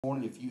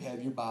Morning, if you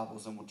have your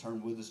Bibles, and we'll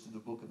turn with us to the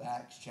book of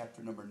Acts,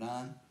 chapter number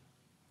 9.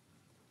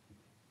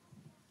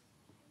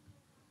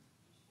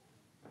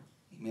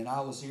 Amen.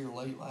 I was here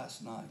late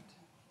last night,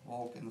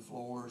 walking the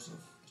floors of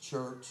the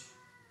church,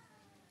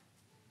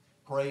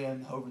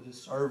 praying over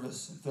this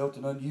service, and felt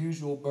an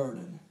unusual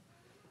burden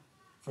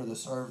for the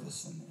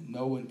service, and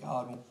knowing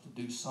God wants to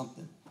do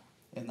something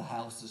in the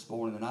house this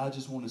morning. And I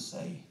just want to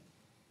say,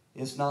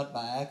 it's not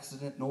by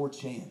accident nor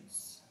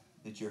chance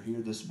that you're here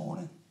this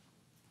morning.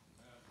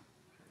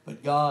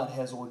 But God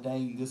has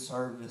ordained this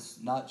service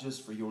not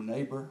just for your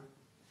neighbor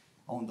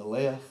on the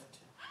left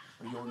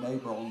or your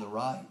neighbor on the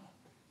right,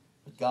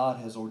 but God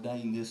has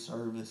ordained this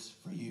service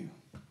for you.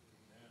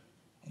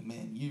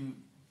 Amen. You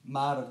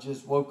might have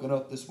just woken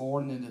up this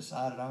morning and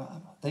decided, I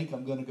think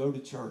I'm going to go to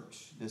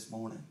church this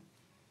morning.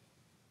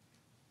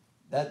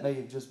 That may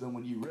have just been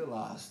when you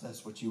realized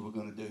that's what you were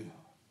going to do.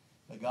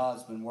 But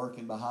God's been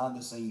working behind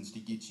the scenes to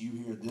get you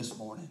here this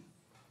morning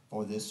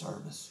for this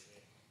service.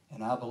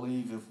 And I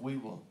believe if we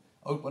will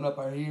open up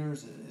our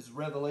ears, as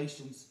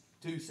Revelations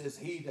 2 says,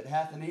 he that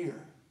hath an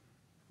ear,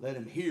 let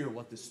him hear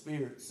what the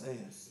Spirit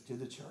says to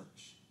the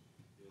church.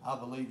 I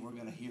believe we're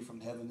going to hear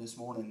from heaven this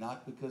morning,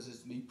 not because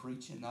it's me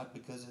preaching, not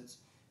because it's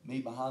me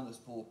behind this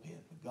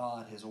pulpit, but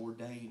God has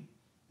ordained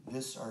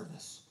this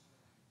service,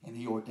 and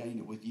he ordained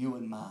it with you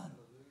in mind.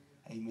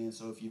 Amen.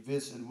 So if you're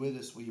visiting with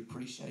us, we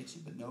appreciate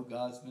you, but know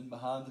God's been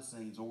behind the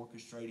scenes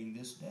orchestrating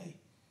this day.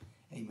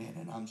 Amen.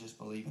 And I'm just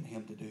believing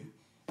him to do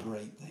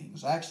great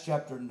things. Acts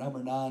chapter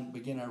number 9,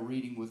 begin our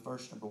reading with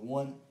verse number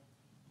 1.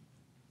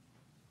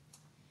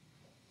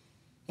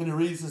 And it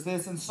reads as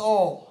this: And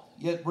Saul,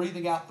 yet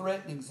breathing out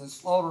threatenings and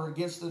slaughter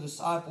against the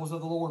disciples of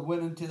the Lord,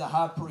 went unto the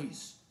high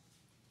priest.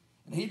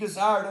 And he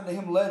desired unto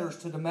him letters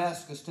to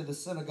Damascus to the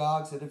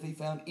synagogues, that if he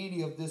found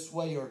any of this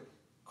way, or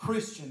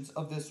Christians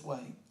of this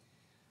way,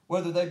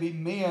 whether they be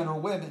men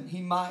or women,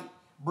 he might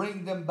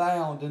bring them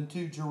bound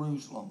unto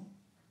Jerusalem.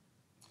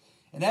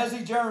 And as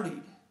he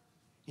journeyed,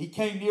 he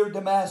came near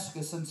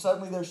Damascus, and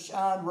suddenly there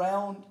shined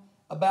round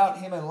about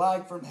him a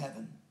light from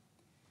heaven.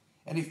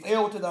 And he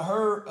fell to the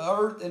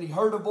earth, and he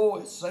heard a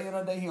voice saying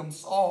unto him,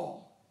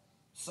 Saul,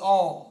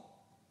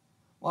 Saul,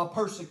 why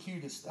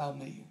persecutest thou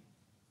me?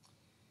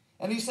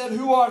 And he said,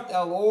 Who art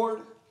thou,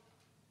 Lord?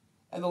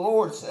 And the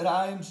Lord said,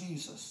 I am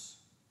Jesus,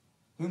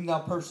 whom thou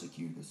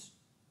persecutest.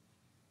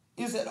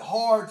 Is it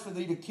hard for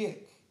thee to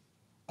kick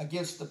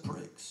against the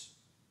pricks?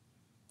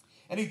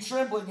 And he,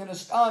 trembling and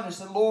astonished,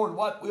 said, Lord,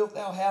 what wilt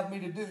thou have me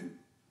to do?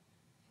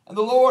 And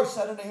the Lord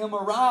said unto him,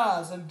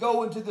 Arise and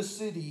go into the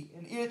city,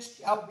 and it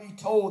shall be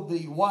told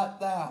thee what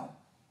thou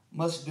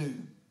must do.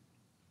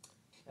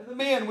 And the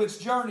men which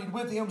journeyed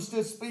with him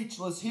stood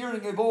speechless,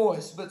 hearing a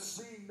voice, but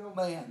seeing no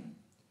man.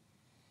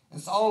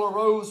 And Saul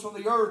arose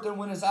from the earth, and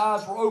when his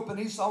eyes were opened,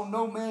 he saw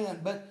no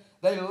man, but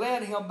they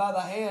led him by the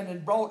hand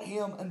and brought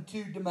him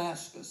unto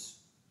Damascus.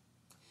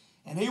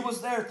 And he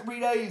was there 3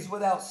 days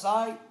without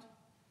sight,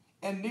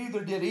 and neither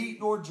did eat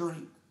nor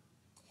drink.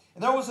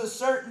 And there was a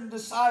certain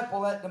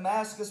disciple at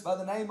Damascus by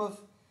the name of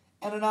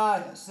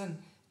Ananias. And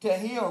to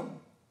him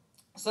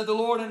said the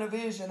Lord in a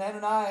vision,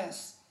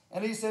 Ananias.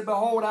 And he said,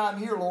 Behold, I am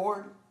here,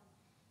 Lord.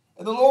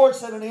 And the Lord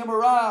said unto him,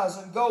 Arise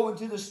and go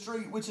into the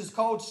street which is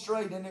called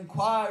Straight, and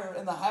inquire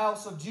in the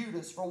house of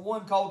Judas for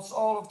one called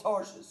Saul of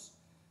Tarsus.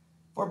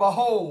 For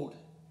behold,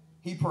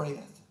 he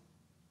prayeth.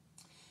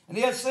 And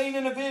he had seen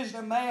in a vision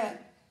a man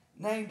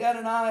named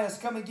Ananias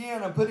come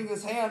again, and putting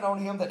his hand on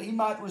him that he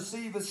might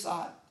receive his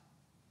sight.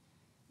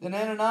 Then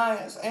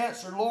Ananias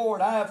answered,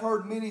 Lord, I have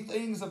heard many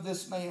things of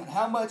this man,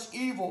 how much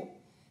evil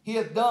he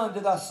hath done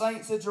to thy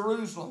saints at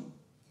Jerusalem.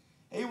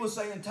 He was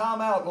saying,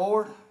 time out,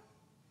 Lord.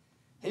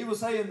 He was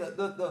saying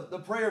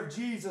the prayer of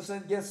Jesus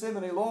in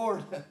Gethsemane,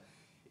 Lord,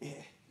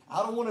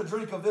 I don't want to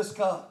drink of this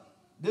cup.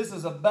 This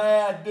is a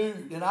bad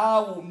dude, and I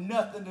want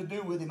nothing to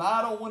do with him.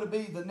 I don't want to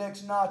be the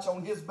next notch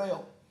on his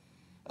belt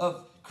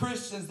of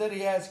Christians that he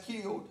has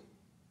killed.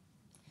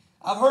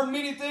 I've heard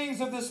many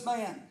things of this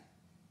man.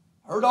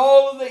 Heard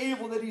all of the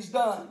evil that he's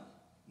done. And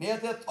he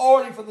had the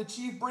authority from the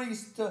chief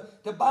priest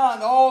to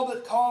bind all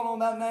that call on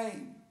thy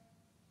name.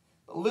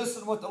 But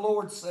listen what the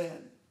Lord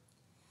said.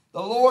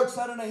 The Lord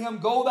said unto him,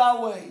 Go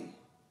thy way,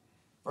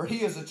 for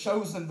he is a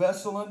chosen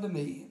vessel unto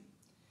me,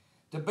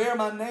 to bear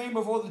my name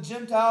before the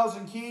Gentiles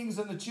and kings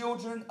and the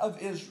children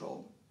of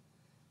Israel.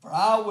 For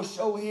I will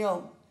show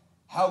him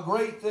how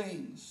great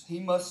things he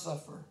must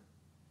suffer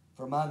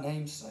for my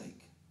name's sake.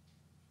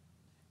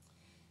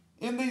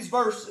 In these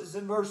verses,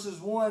 in verses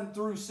 1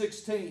 through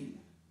 16,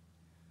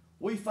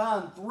 we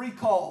find 3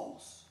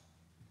 calls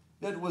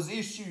that was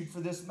issued for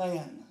this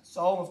man,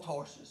 Saul of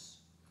Tarsus.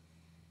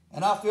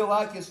 And I feel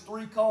like it's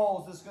 3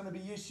 calls that's going to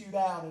be issued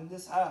out in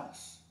this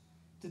house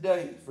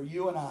today for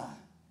you and I.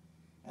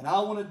 And I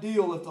want to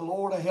deal, if the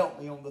Lord will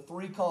help me, on the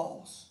 3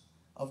 calls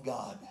of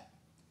God.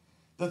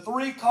 The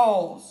 3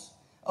 calls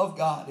of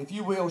God. If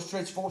you will,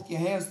 stretch forth your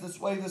hands this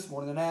way this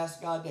morning and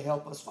ask God to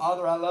help us.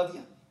 Father, I love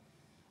you.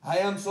 I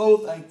am so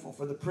thankful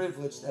for the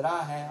privilege that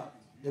I have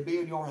to be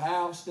in your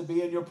house, to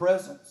be in your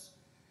presence.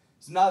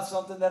 It's not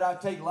something that I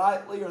take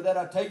lightly or that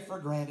I take for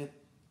granted.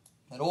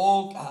 That,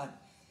 oh God,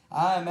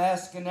 I am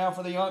asking now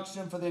for the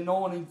unction, for the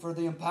anointing, for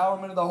the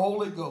empowerment of the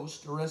Holy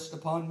Ghost to rest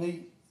upon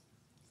me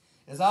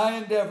as I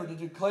endeavor to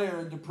declare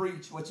and to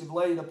preach what you've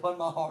laid upon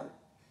my heart.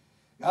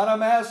 God,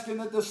 I'm asking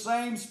that the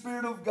same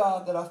Spirit of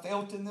God that I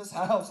felt in this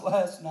house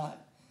last night,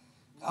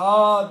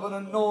 God, would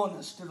anoint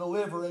us to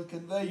deliver and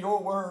convey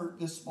your word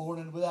this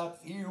morning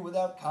without fear,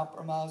 without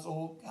compromise,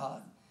 oh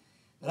God.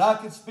 That I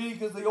could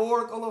speak as the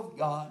oracle of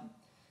God.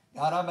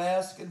 God, I'm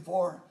asking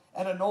for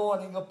an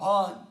anointing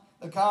upon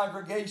the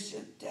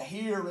congregation to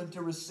hear and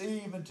to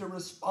receive and to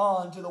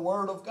respond to the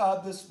word of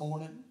God this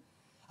morning.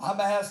 I'm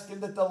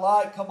asking that the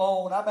light come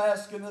on. I'm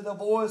asking that the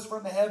voice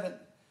from heaven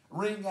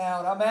ring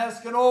out. I'm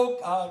asking, oh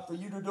God, for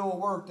you to do a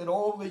work that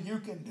only you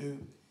can do.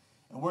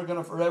 And we're going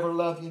to forever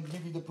love you and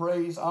give you the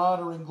praise,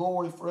 honor, and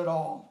glory for it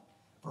all.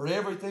 For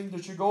everything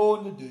that you're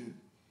going to do.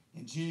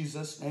 In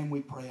Jesus' name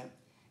we pray.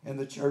 And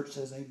the church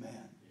says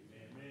amen.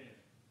 Amen.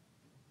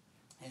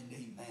 And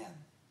amen.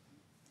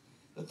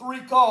 The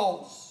three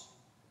calls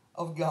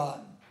of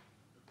God.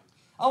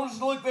 I want us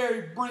to look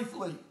very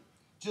briefly,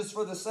 just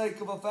for the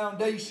sake of a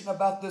foundation,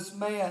 about this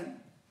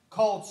man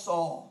called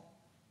Saul.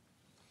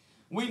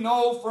 We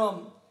know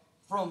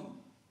from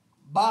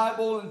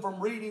Bible and from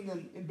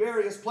reading in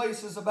various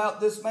places about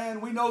this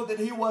man, we know that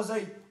he was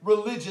a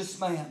religious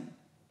man.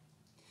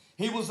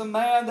 He was a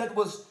man that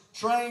was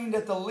trained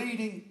at the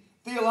leading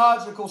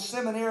theological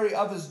seminary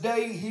of his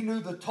day. He knew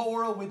the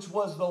Torah, which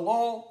was the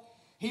law.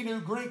 He knew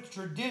Greek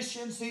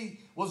traditions. He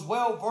was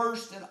well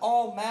versed in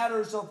all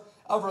matters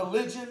of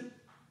religion.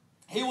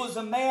 He was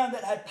a man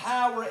that had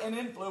power and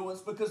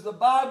influence, because the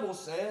Bible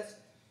says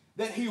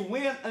that he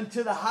went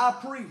unto the high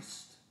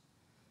priest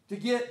to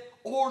get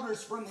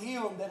orders from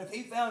him that if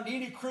he found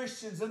any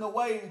Christians in the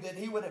way, that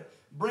he would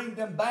bring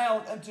them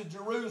bound unto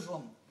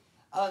Jerusalem.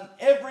 An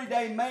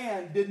everyday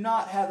man did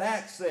not have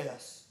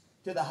access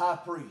to the high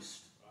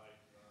priest.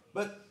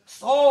 But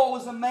Saul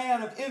was a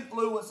man of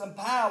influence and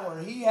power.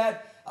 He had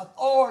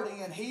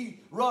authority, and he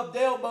rubbed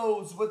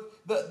elbows with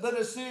the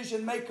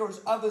decision makers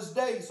of his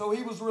day. So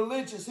he was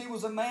religious. He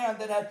was a man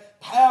that had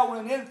power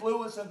and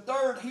influence. And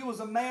third, he was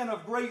a man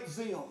of great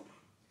zeal.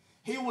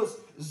 He was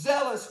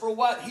zealous for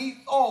what he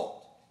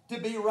thought to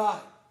be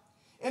right.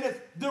 And if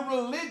the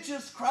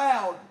religious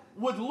crowd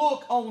would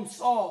look on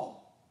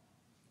Saul,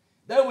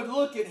 they would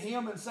look at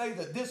him and say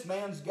that this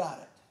man's got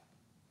it.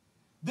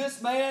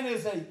 This man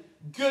is a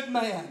good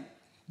man.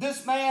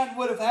 This man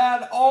would have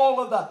had all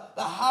of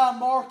the high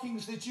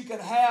markings that you can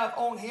have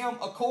on him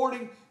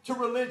according to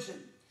religion.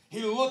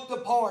 He looked the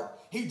part.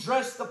 He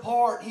dressed the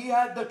part. He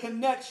had the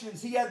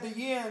connections. He had the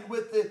in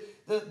with the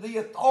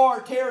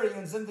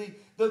authoritarians and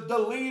the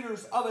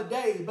leaders of a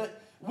day.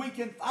 But we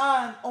can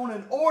find on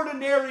an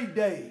ordinary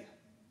day,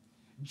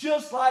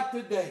 just like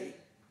today,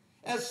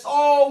 as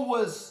Saul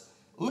was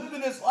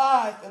living his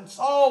life and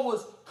Saul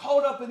was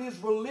caught up in his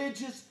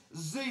religious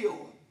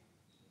zeal,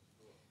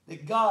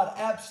 that God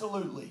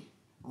absolutely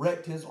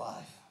wrecked his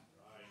life.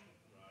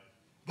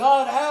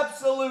 God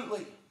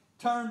absolutely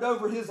turned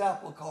over his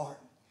apple cart.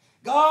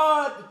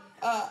 God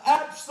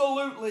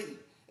absolutely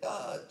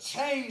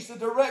changed the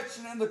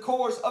direction and the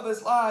course of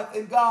his life,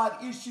 and God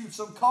issued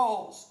some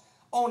calls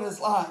on his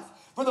life.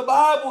 For the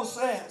Bible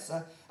says,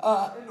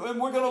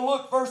 and we're going to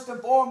look first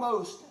and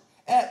foremost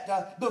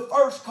at the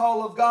first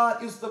call of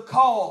God is the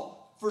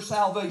call for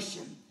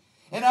salvation.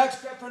 In Acts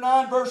chapter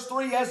 9, verse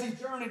 3, as he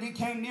journeyed, he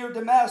came near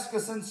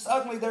Damascus, and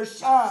suddenly there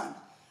shined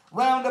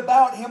round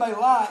about him a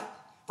light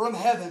from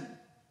heaven.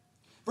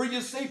 For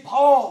you see,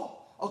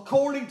 Paul,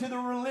 according to the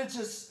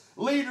religious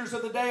leaders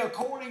of the day,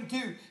 according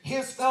to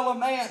his fellow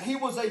man, he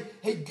was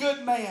a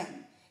good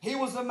man. He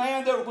was a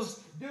man that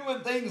was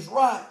doing things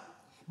right.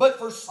 But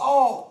for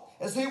Saul,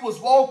 as he was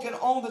walking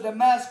on the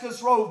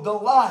Damascus road, the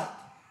light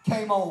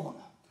came on.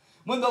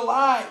 When the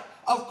light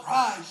of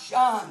Christ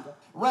shined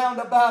round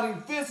about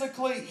him,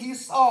 physically he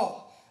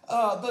saw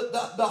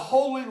the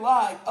holy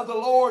light of the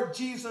Lord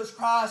Jesus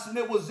Christ. And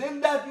it was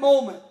in that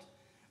moment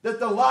that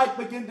the light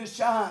began to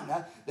shine,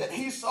 that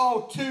he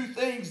saw two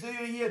things that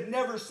he had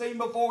never seen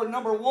before.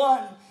 Number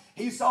one,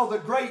 he saw the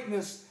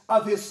greatness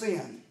of his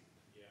sin.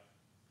 Yeah.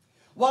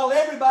 While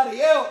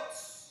everybody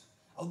else,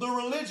 the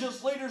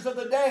religious leaders of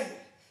the day,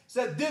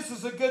 said this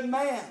is a good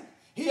man.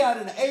 He had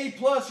an A+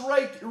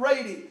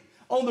 rating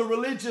on the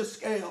religious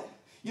scale.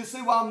 You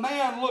see, while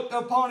man looked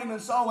upon him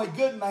and saw a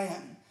good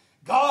man,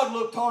 God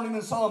looked on him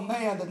and saw a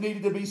man that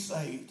needed to be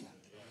saved.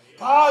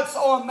 God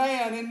saw a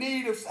man in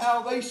need of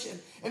salvation.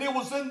 And it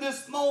was in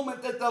this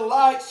moment that the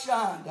light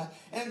shined.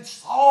 And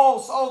Saul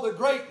saw the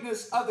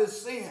greatness of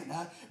his sin.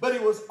 But he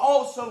was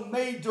also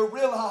made to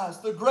realize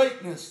the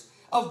greatness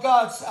of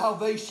God's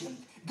salvation.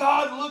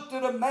 God looked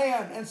at a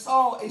man and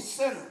saw a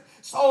sinner.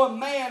 Saw a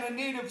man in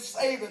need of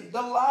saving.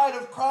 The light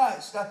of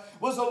Christ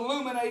was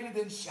illuminated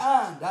and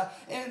shined.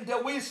 And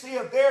we see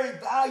a very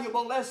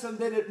valuable lesson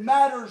that it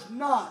matters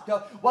not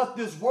what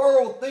this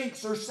world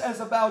thinks or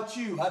says about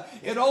you.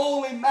 It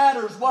only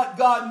matters what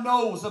God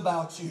knows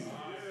about you.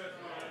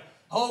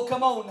 Oh,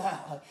 come on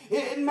now.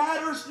 It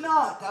matters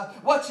not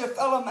what your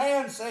fellow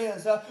man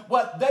says.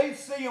 What they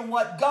see and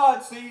what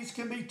God sees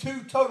can be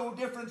two total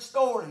different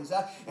stories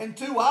and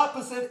two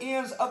opposite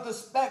ends of the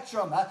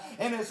spectrum.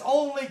 And it's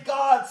only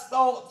God's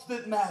thoughts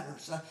that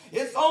matters.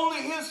 It's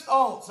only His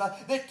thoughts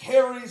that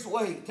carries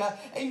weight.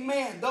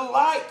 Amen. The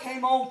light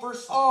came on for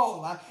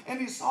Saul, and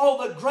he saw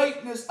the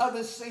greatness of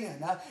his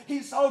sin.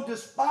 He saw,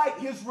 despite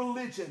his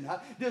religion,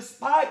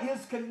 despite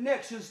his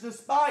connections,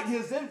 despite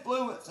his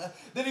influence,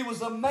 that he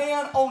was a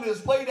man on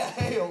his way to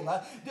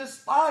hell.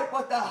 Despite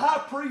what the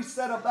high priest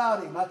said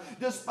about him,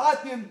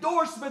 despite the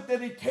endorsement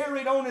that he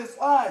carried on his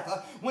life,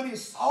 when he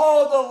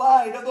saw the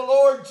light of the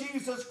Lord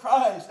Jesus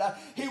Christ,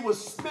 he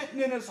was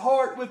smitten in his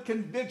heart with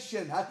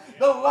conviction.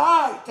 The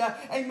light,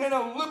 amen,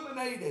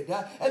 illuminated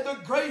the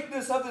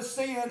greatness of the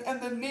sin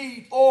and the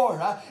need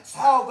for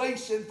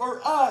salvation.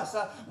 For us,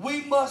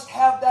 we must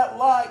have that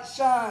light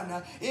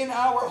shine in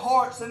our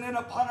hearts and in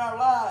upon our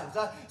lives.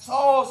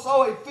 Saul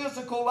saw a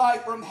physical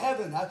light from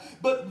heaven,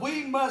 but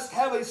we must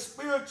have a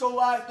spiritual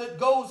light that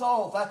goes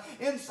off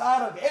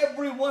inside of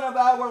every one of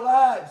our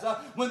lives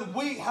when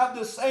we have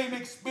the same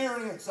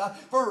experience.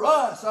 For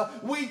us,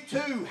 we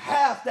too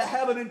have to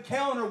have an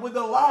encounter with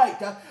the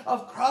light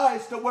of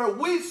Christ, to where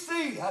we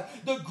see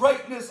the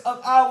greatness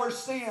of our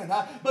sin,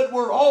 but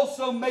we're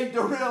also made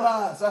to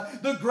realize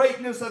the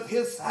greatness of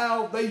His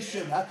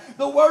salvation.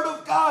 The Word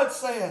of God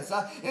says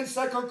in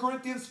 2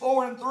 Corinthians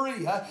 4 and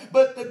 3,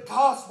 but the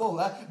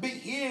gospel be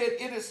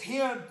hid, it is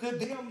hid to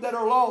them that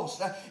are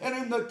lost, and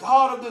in the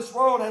God of this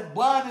world hath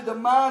blinded the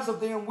minds of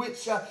them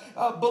which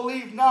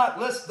believe not,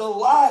 lest the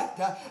light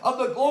of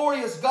the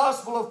glorious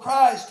gospel of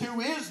Christ,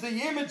 who is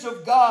the image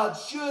of God,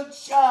 should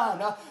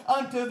shine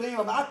unto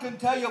them. I can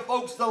tell you,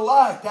 folks, the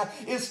light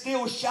is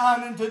still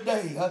shining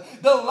today.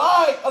 The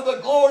light of the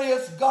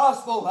glorious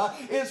gospel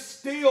is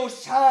still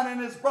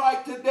shining as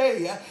bright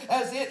today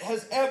as it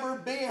has ever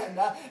been.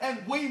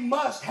 And we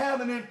must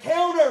have an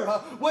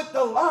encounter with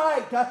the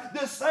light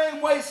the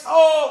same way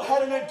Saul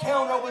had an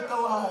encounter with the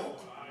light.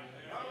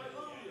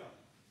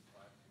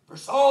 For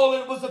Saul,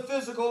 it was a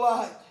physical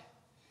light.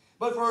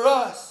 But for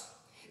us,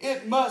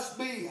 it must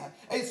be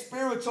a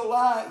spiritual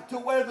light, to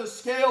where the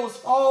scales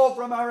fall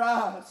from our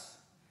eyes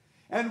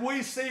and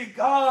we see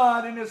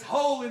God in His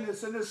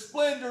holiness and His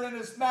splendor and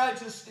His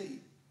majesty.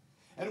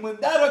 And when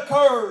that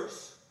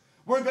occurs,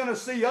 we're going to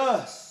see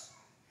us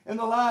in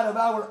the light of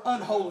our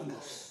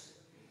unholiness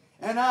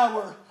and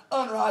our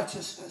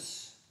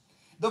unrighteousness.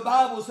 The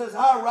Bible says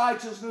our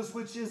righteousness,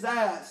 which is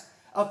as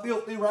a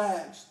filthy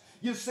rags.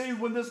 You see,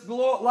 when this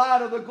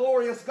light of the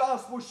glorious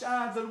gospel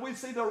shines and we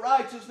see the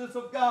righteousness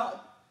of God,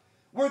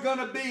 we're going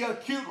to be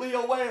acutely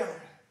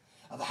aware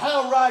of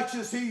how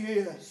righteous He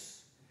is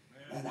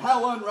and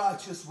how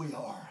unrighteous we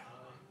are.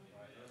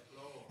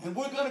 And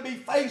we're going to be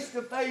face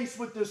to face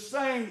with the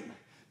same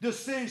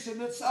decision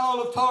that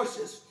Saul of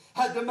Tarsus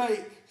had to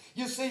make.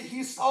 You see,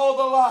 he saw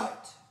the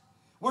light.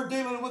 We're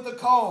dealing with the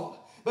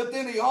call. But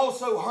then he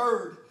also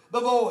heard the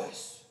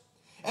voice.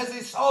 As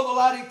he saw the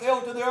light, he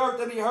fell to the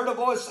earth, and he heard a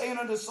voice saying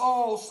unto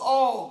Saul,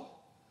 Saul,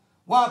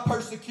 why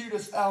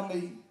persecutest thou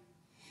me?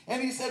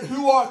 And he said,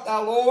 Who art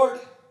thou, Lord?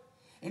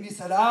 And he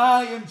said,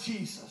 I am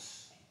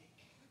Jesus,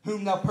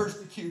 whom thou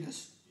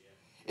persecutest.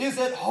 Is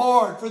it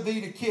hard for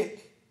thee to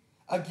kick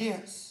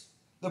against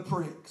the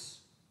pricks?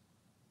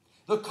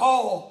 The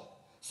call,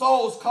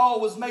 Saul's call,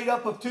 was made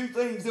up of two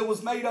things. It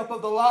was made up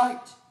of the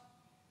light,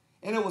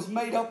 and it was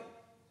made up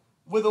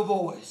with a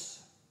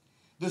voice.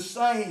 The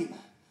same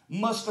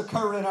must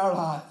occur in our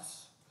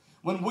lives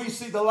when we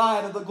see the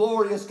light of the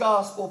glorious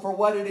gospel for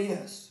what it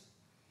is,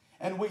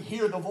 and we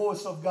hear the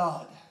voice of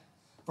God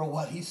for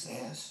what He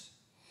says.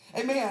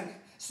 Amen.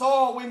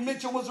 Saul, we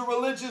mentioned, was a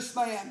religious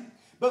man,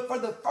 but for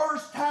the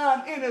first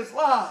time in his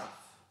life,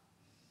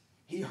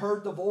 he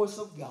heard the voice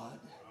of God.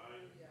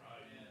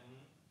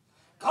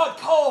 God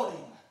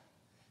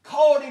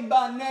called him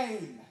by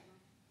name,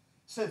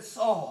 said,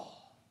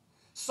 Saul,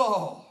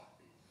 Saul,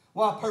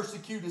 why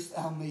persecutest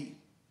thou me?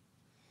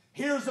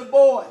 Here's a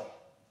boy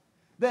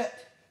that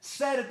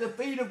sat at the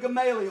feet of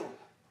Gamaliel,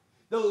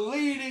 the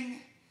leading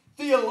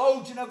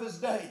theologian of his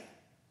day.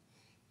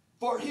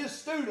 For his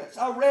students,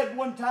 I read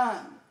one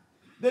time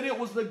that it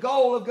was the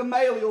goal of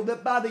Gamaliel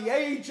that by the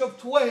age of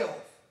 12,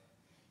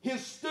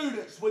 his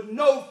students would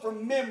know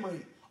from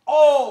memory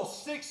all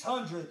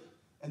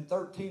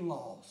 613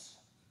 laws.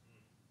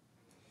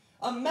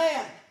 A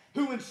man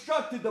who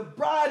instructed the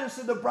brightest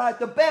of the bright,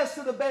 the best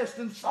of the best,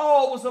 and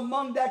Saul was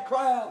among that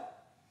crowd.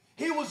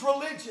 He was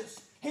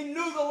religious. He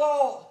knew the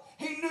law.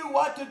 He knew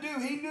what to do.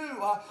 He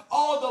knew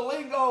all the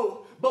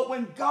lingo. But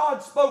when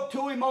God spoke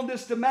to him on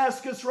this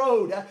Damascus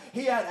road,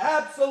 he had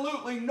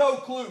absolutely no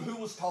clue who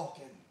was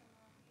talking.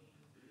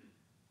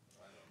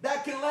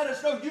 That can let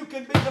us know you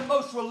can be the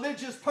most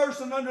religious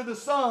person under the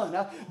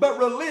sun, but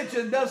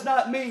religion does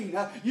not mean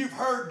you've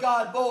heard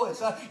God's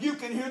voice. You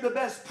can hear the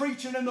best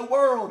preaching in the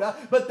world,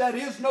 but that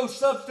is no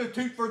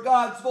substitute for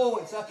God's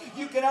voice.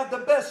 You can have the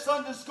best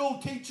Sunday school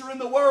teacher in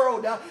the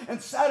world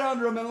and sat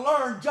under him and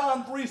learn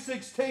John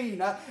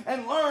 3:16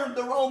 and learn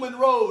the Roman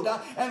road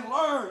and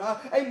learn,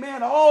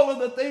 amen, all of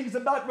the things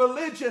about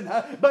religion,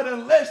 but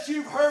unless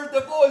you've heard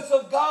the voice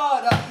of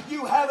God,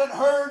 you haven't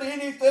heard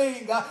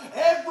anything.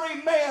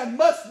 Every man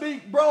must be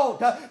brought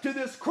to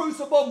this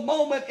crucible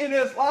moment in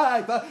his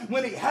life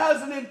when he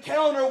has an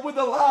encounter with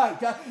the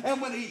light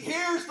and when he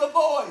hears the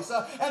voice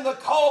and the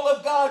call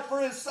of God for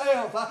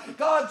himself.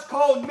 God's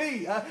called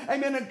me,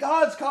 amen, and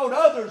God's called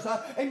others,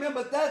 amen,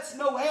 but that's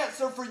no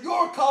answer for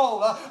your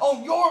call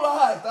on your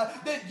life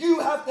that you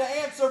have to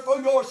answer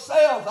for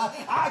yourself.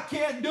 I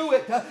can't do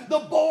it.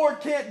 The board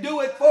can't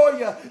do it for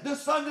you. The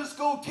Sunday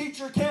school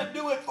teacher can't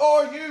do it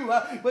for you,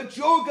 but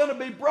you're going to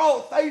be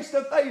brought face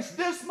to face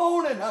this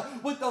morning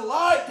with the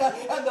light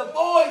and the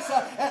voice,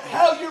 and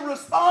how you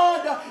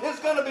respond is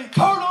going to be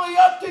totally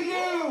up to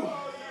you.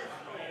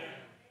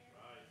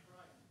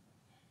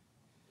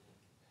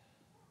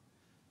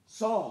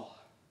 Saul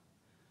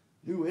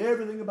knew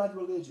everything about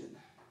religion,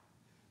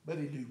 but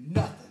he knew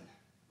nothing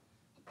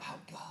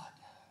about God.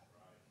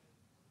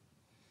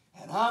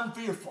 And I'm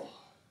fearful,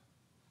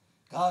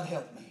 God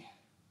help me,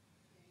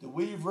 that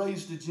we've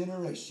raised a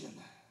generation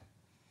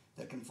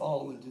that can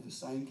fall into the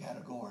same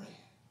category.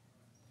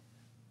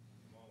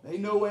 They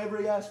know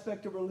every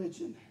aspect of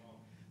religion,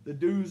 the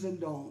do's and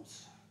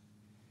don'ts,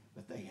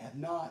 but they have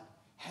not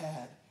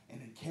had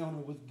an encounter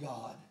with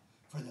God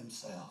for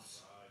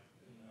themselves.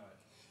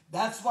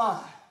 That's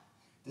why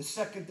the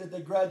second that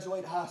they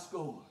graduate high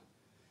school,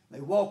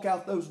 they walk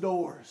out those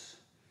doors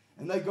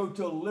and they go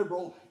to a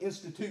liberal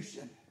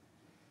institution,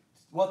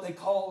 what they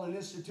call an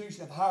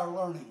institution of higher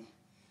learning,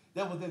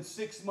 that within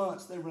 6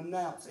 months they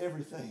renounce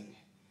everything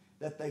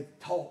that they've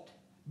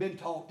been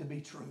taught to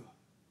be true.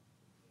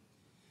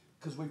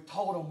 Because we've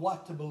taught them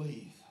what to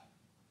believe,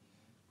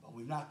 but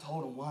we've not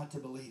taught them why to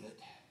believe it.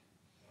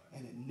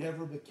 And it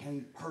never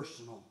became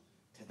personal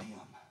to them.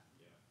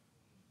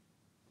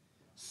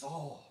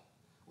 Saul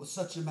was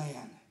such a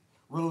man,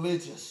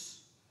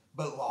 religious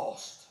but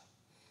lost.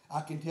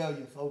 I can tell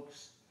you,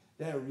 folks,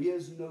 there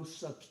is no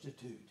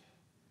substitute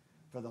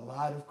for the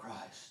light of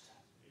Christ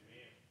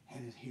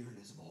and hearing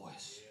his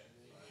voice.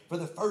 For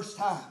the first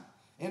time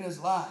in his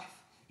life,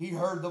 he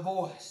heard the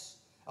voice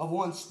of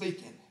one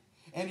speaking,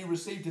 and he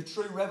received a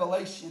true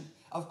revelation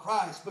of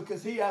Christ,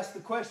 because he asked the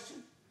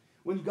question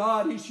when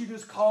God issued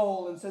his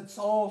call and said,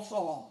 Saul,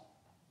 Saul.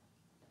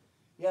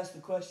 He asked the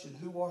question,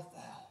 who art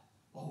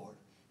thou, Lord?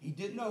 He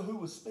didn't know who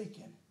was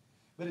speaking,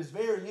 but it's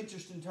very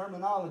interesting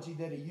terminology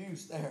that he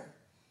used there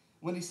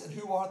when he said,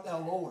 who art thou,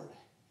 Lord?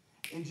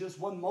 In just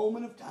one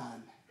moment of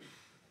time,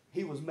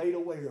 he was made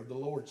aware of the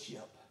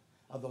lordship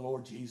of the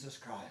Lord Jesus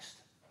Christ.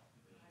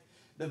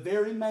 The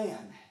very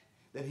man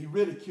that he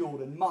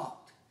ridiculed and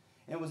mocked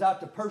and was out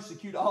to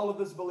persecute all of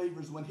his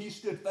believers, when he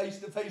stood face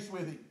to face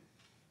with him,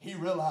 he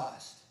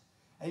realized,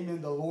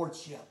 amen, the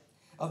lordship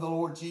of the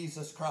Lord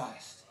Jesus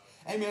Christ.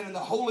 Amen. And the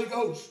Holy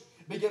Ghost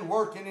began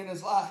working in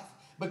his life,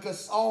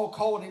 because Saul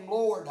called him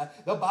Lord.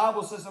 The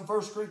Bible says in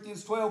 1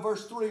 Corinthians 12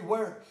 verse 3,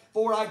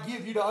 wherefore I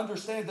give you to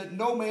understand that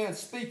no man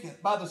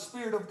speaketh by the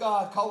Spirit of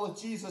God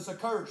calleth Jesus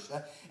accursed,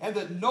 and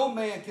that no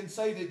man can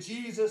say that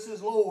Jesus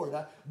is Lord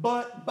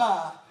but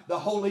by the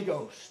Holy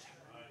Ghost.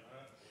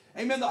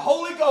 Amen. The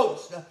Holy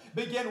Ghost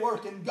began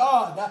working.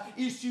 God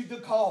issued the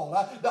call.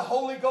 The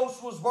Holy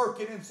Ghost was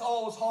working in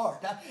Saul's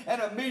heart.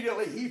 And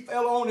immediately he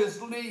fell on his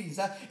knees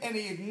and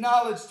he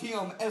acknowledged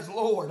him as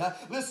Lord.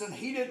 Listen,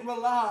 he didn't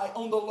rely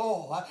on the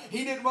law.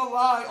 He didn't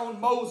rely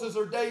on Moses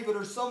or David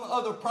or some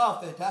other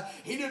prophet.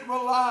 He didn't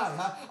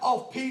rely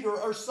on Peter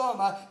or some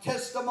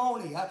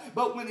testimony.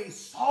 But when he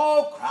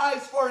saw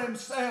Christ for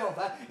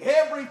himself,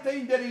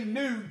 everything that he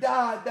knew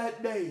died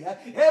that day.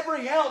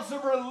 Every ounce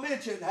of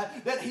religion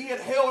that he had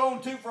held on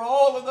to for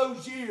all of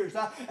those years,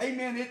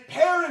 amen, it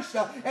perished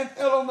and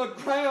fell on the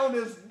ground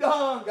as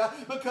dung,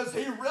 because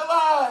he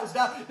realized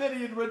that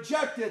he had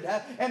rejected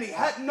and he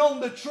hadn't known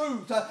the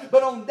truth.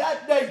 But on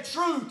that day,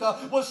 truth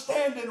was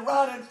standing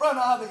right in front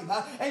of him.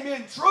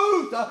 Amen.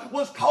 Truth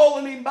was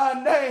calling him by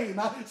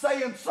name,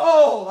 saying,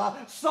 Saul,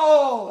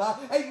 Saul,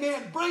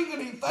 amen,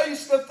 bringing him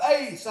face to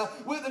face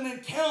with an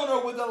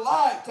encounter with the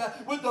light,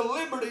 with the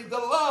liberty, the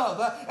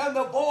love, and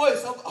the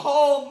voice of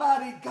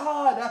Almighty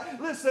God.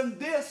 Listen,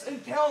 this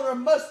encounter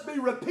must be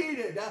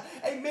repeated,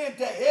 amen,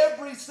 to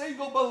every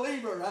single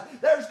believer.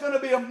 There's going to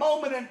be a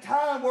moment in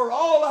time where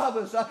all of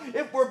us,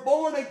 if we're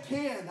born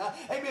again,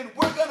 amen,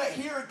 we're going to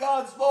hear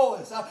God's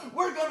voice.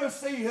 We're going to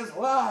see his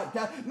light.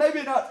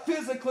 Maybe not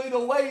physically the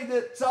way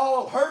that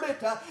Saul heard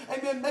it,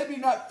 amen, maybe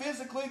not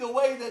physically the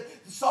way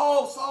that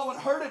Saul saw and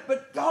heard it,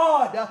 but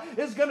God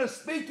is going to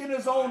speak in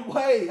his own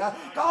way.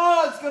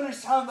 God's going to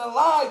shine the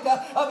light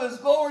of his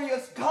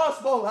glorious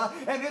gospel,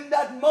 and in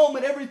that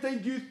moment,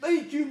 everything you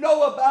think you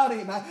know about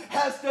him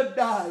has to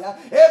die.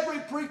 Every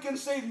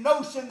preconceived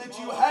notion that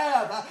you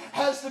have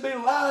has to to be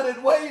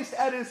lighted waste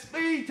at His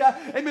feet.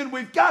 Amen.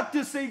 We've got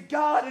to see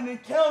God and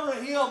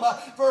encounter Him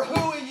for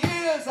who He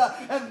is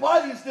and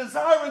what He's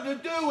desiring to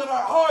do in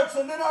our hearts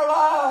and in our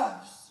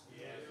lives.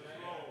 Yes,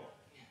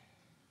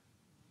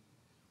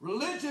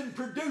 religion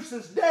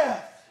produces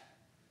death.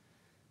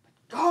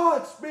 But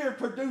God's Spirit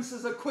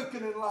produces a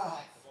quickening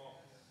life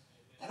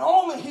that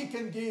only He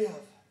can give.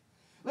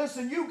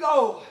 Listen, you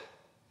go.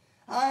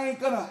 I ain't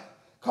going to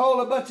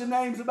call a bunch of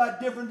names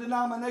about different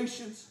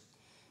denominations.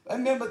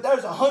 Amen, but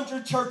there's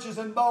 100 churches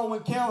in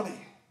Baldwin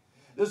County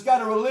that's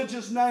got a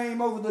religious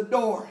name over the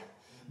door.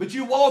 But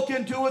you walk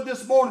into it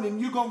this morning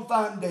and you're going to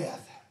find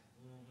death.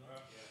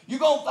 You're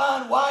going to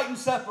find whitened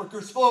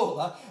sepulchres full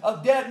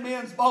of dead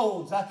men's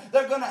bones.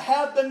 They're going to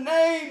have the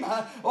name,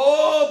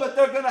 but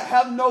they're going to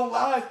have no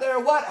life there.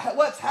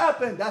 What's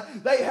happened?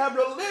 They have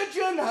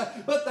religion,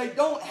 but they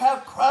don't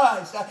have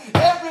Christ.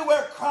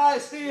 Everywhere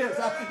Christ is,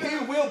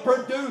 He will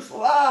produce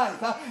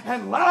life,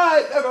 and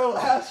life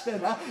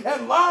everlasting,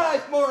 and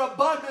life more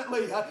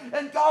abundantly.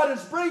 And God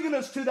is bringing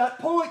us to that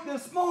point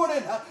this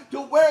morning to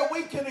where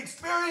we can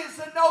experience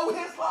and know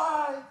His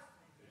life.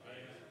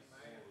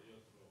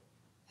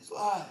 His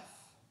life.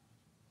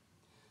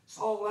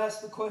 Saul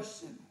asked the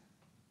question.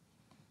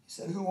 He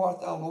said, "Who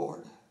art thou,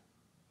 Lord?"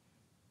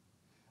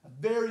 A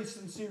very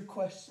sincere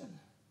question.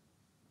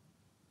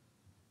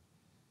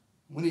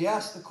 When he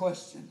asked the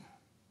question,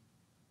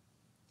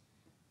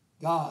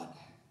 God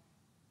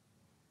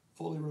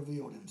fully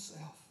revealed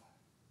Himself.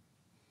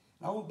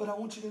 But I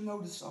want you to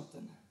notice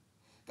something.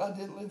 God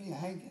didn't leave you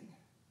hanging.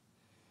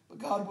 But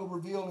God will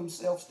reveal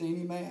Himself to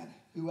any man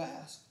who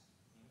asks.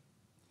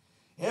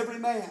 Every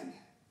man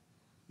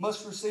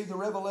must receive the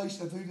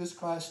revelation of who this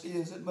Christ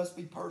is. It must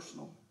be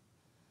personal.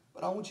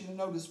 But I want you to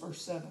notice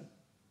verse 7.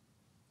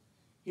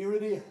 Here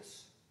it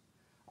is.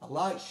 A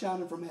light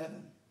shining from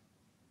heaven.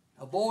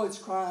 A voice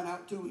crying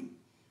out to Him.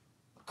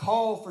 A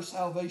call for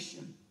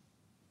salvation.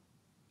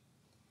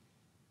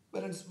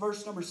 But in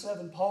verse number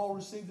 7, Paul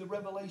received the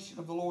revelation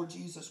of the Lord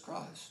Jesus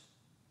Christ.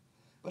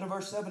 But in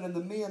verse 7, and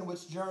the men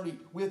which journeyed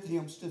with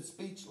Him stood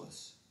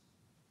speechless,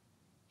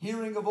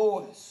 hearing a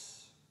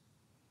voice,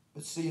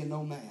 but seeing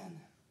no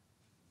man.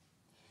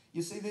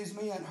 You see, these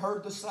men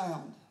heard the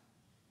sound.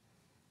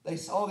 They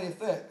saw the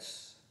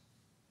effects.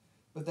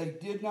 But they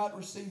did not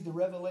receive the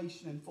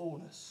revelation and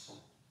fullness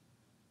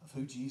of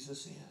who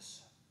Jesus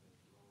is.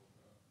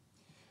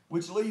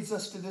 Which leads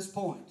us to this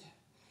point.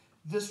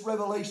 This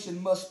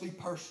revelation must be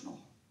personal.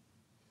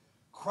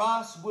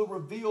 Christ will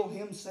reveal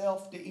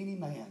Himself to any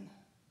man.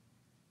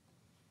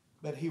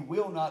 But He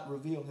will not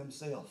reveal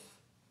Himself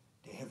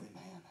to every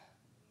man.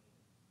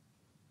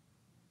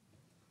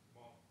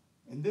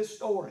 In this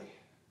story,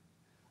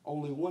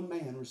 only one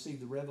man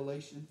received the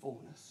revelation and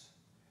fullness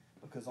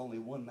because only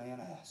one man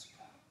asked.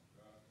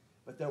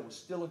 But there was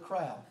still a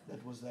crowd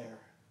that was there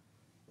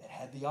that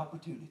had the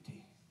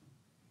opportunity.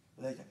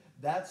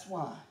 That's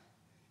why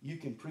you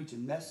can preach a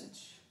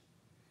message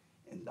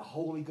and the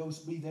Holy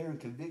Ghost be there and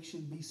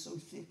conviction be so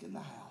thick in the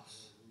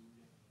house.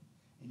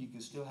 And you can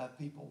still have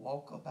people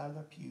walk up out of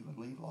their pew and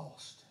leave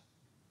lost.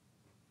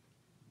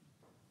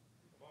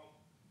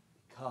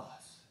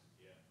 Because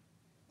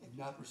they've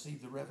not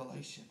received the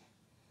revelation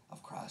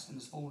of Christ in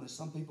His fullness.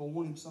 Some people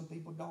want Him, some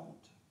people don't.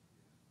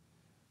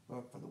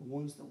 But for the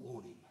ones that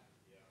want Him,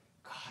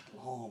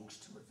 God longs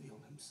to reveal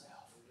Himself.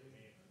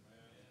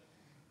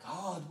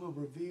 God will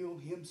reveal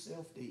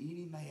Himself to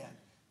any man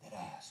that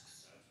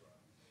asks.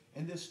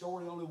 In this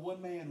story, only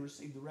one man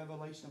received the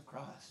revelation of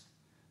Christ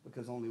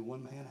because only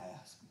one man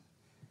asked.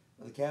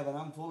 Brother Calvin,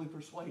 I'm fully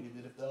persuaded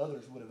that if the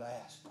others would have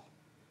asked,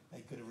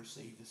 they could have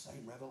received the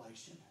same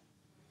revelation.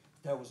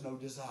 But there was no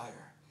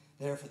desire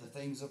there for the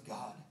things of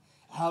God.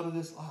 Out of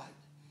this light,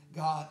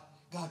 God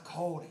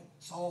called him.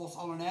 Saul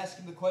and asked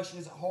him the question,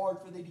 is it hard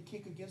for thee to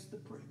kick against the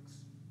pricks?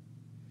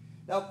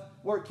 Now,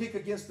 word kick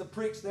against the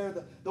pricks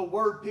there, the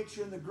word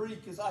picture in the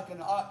Greek is like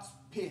an ox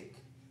pick,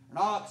 an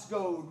ox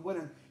goad.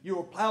 When you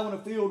were plowing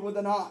a field with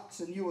an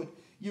ox and you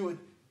would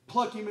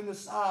pluck him in the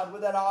side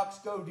with that ox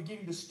goad to get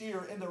him to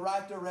steer in the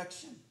right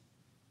direction.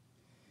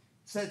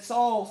 Said,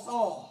 Saul,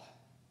 Saul,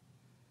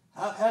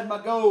 I've had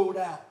my goad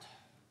out.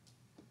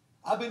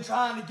 I've been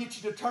trying to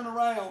get you to turn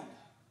around.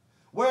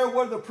 Where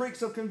were the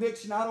pricks of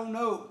conviction? I don't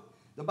know.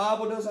 The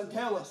Bible doesn't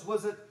tell us.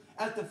 Was it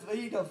at the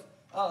feet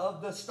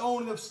of the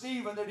stoning of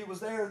Stephen that he was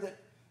there that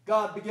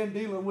God began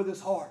dealing with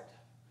his heart?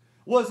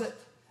 Was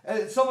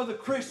it some of the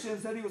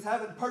Christians that he was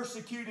having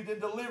persecuted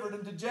and delivered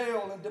into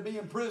jail and to be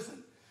in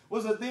prison?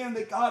 Was it then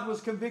that God was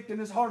convicting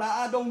his heart?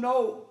 I don't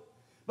know.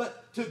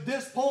 But to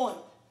this point,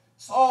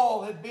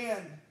 Saul had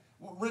been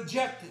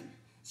rejected.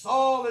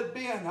 Saul had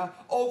been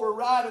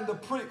overriding the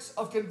pricks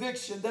of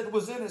conviction that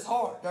was in his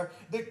heart,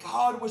 that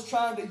God was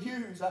trying to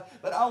use.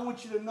 But I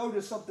want you to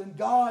notice something.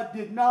 God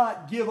did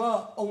not give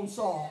up on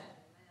Saul.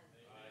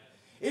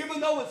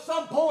 Even though at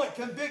some point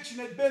conviction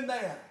had been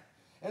there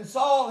and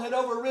Saul had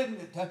overridden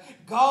it,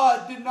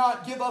 God did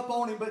not give up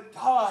on him, but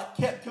God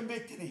kept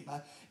convicting him.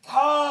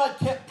 God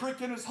kept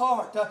pricking his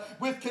heart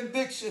with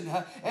conviction.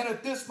 And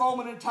at this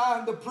moment in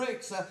time, the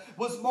pricks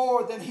was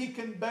more than he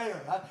can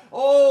bear.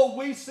 Oh,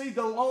 we see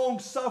the long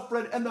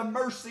suffering and the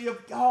mercy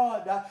of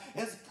God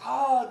as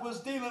God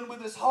was dealing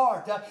with his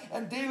heart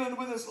and dealing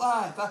with his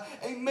life.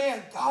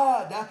 Amen.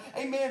 God,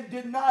 amen,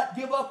 did not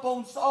give up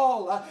on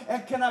Saul.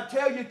 And can I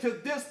tell you, to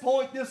this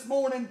point this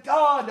morning,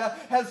 God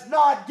has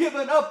not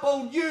given up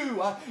on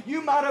you.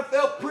 You might have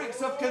felt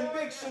pricks of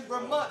conviction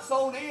for months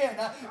on end,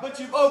 but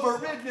you've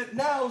overridden it.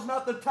 Now's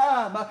not the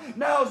time.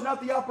 Now's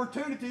not the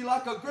opportunity.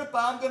 Like Agrippa,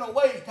 I'm going to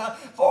wait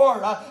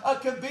for a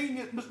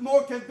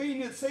more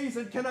convenient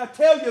season. Can I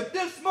tell you,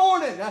 this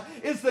morning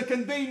is the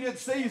convenient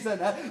season.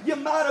 You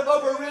might have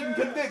overridden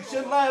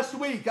conviction last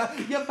week.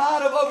 You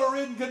might have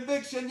overridden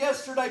conviction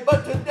yesterday,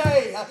 but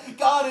today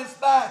God is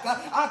back.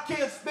 I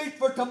can't speak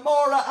for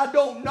tomorrow. I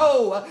don't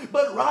know.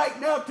 But right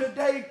now,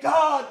 today,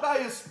 God, by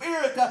his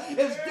Spirit,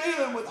 is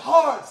dealing with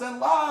hearts and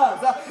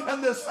lives.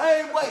 And the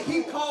same way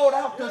he called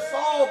out to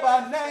Saul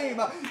by name,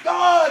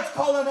 God's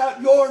calling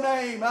out your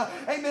name.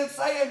 Amen.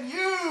 Saying,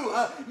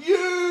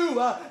 you,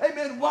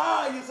 amen.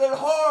 Why is it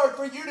hard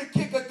for you to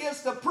kick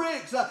against the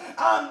pricks?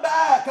 I'm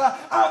back.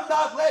 I'm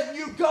not letting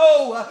you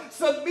go.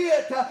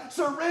 Submit,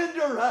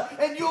 surrender,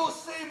 and you'll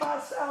see my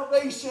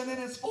salvation in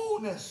its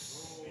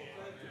fullness.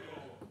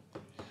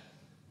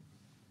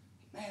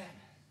 Man,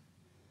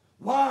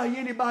 why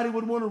anybody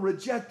would want to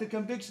reject the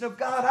conviction of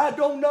God, I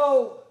don't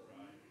know.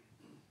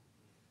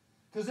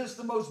 Because it's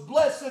the most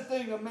blessed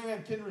thing a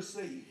man can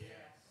receive.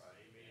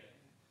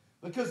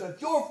 Because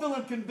if you're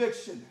feeling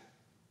conviction,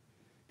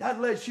 that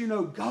lets you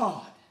know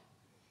God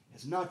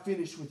is not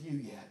finished with you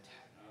yet.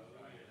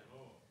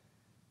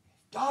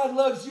 God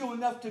loves you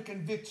enough to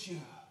convict you.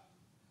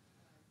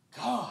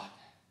 God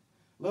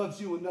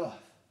loves you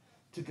enough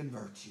to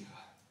convert you.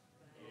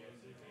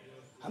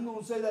 I'm going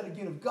to say that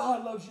again. If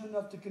God loves you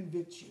enough to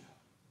convict you,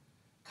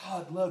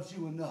 God loves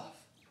you enough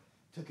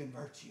to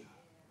convert you.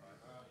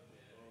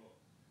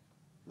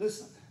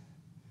 Listen,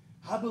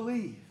 I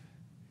believe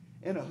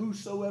in a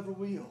whosoever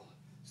will,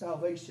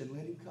 salvation,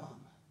 let him come.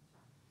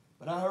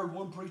 But I heard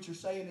one preacher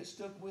say, and it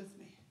stuck with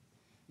me.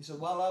 He said,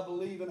 while I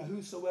believe in a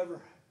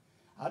whosoever,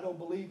 I don't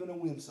believe in a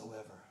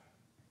whensoever.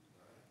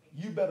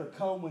 You better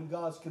come when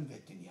God's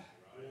convicting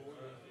you.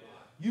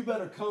 You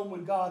better come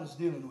when God is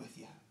dealing with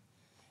you.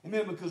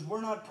 Amen, because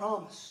we're not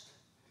promised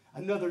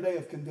another day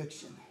of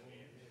conviction.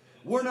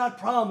 We're not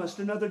promised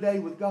another day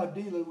with God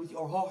dealing with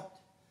your heart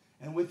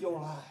and with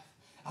your life.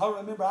 I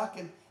remember I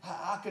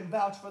can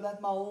vouch for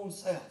that my own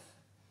self.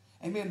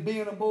 Amen.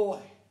 Being a boy.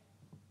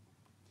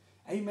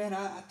 Amen.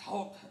 I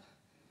talked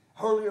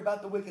earlier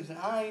about the wickedness, and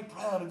I ain't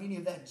proud of any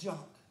of that junk.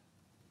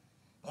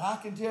 But I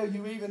can tell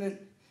you, even in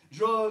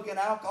drug and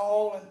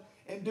alcohol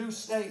and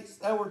induced states,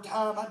 there were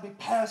times I'd be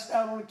passed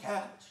out on a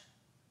couch.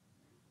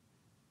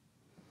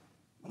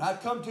 When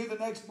I'd come to the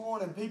next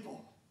morning,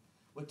 people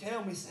would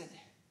tell me, said,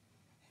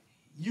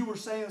 you were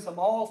saying some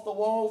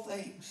off-the-wall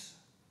things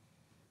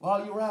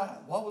while you were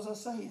out. What was I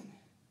saying?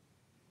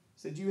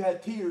 Said you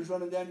had tears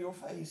running down your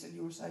face and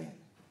you were saying,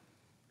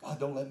 God,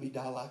 don't let me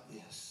die like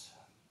this.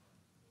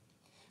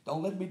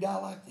 Don't let me die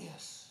like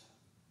this.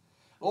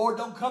 Lord,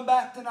 don't come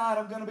back tonight.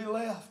 I'm going to be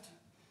left.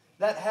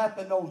 That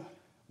happened on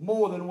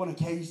more than one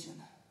occasion.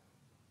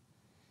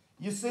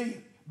 You see,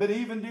 but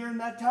even during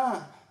that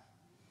time,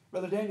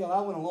 Brother Daniel,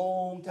 I went a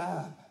long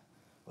time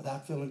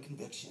without feeling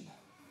conviction.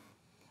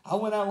 I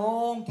went a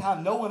long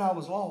time knowing I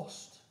was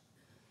lost.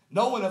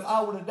 Knowing if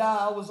I were to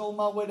die, I was on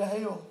my way to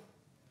hell.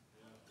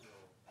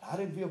 But I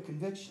didn't feel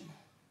conviction.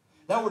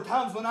 There were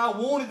times when I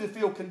wanted to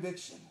feel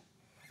conviction.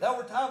 There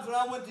were times when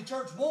I went to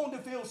church wanting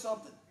to feel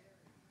something.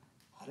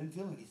 I didn't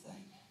feel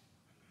anything.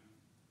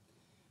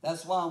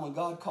 That's why when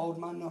God called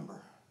my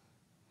number,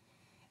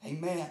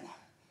 amen,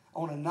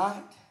 on a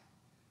night,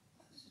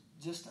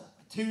 just a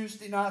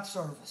Tuesday night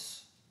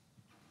service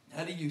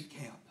at a youth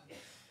camp,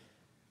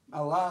 my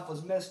life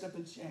was messed up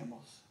in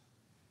shambles.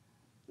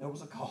 There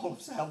was a call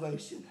of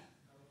salvation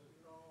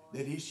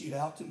that issued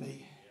out to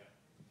me.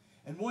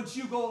 And once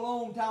you go a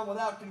long time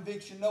without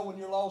conviction, knowing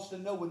you're lost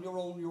and knowing you're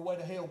on your way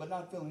to hell but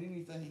not feeling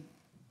anything,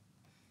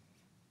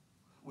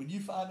 when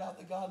you find out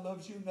that God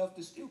loves you enough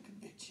to still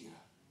convict you,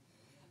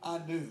 I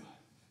knew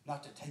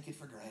not to take it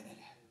for granted.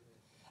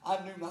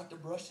 I knew not to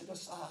brush it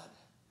aside.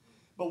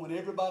 But when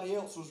everybody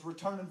else was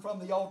returning from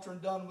the altar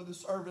and done with the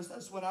service,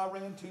 that's when I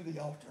ran to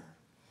the altar.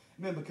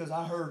 Amen, because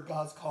I heard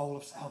God's call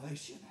of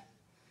salvation.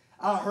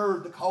 I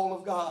heard the call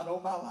of God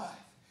on my life.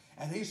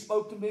 And he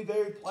spoke to me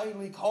very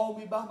plainly, called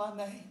me by my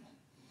name,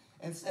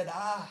 and said,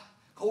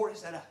 Corey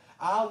said,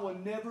 I will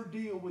never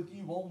deal with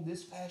you on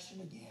this fashion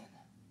again.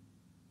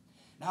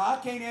 Now, I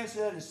can't answer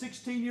that as a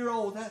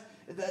 16-year-old.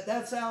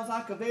 That sounds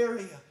like a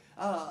very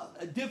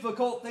a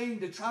difficult thing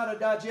to try to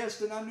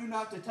digest, and I knew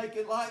not to take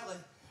it lightly.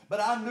 But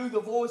I knew the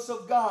voice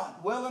of God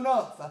well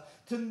enough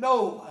to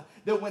know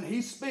that when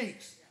he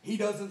speaks, he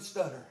doesn't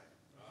stutter.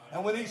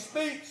 And when he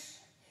speaks,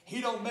 He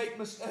don't make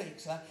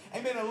mistakes.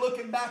 Amen. And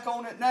looking back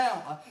on it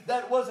now,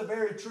 that was a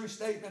very true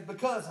statement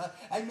because,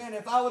 amen,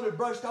 if I would have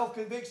brushed off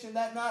conviction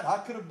that night, I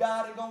could have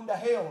died and gone to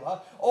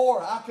hell.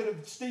 Or I could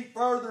have steeped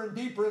further and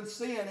deeper in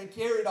sin and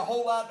carried a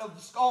whole lot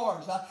of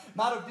scars. I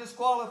might have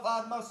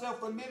disqualified myself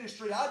from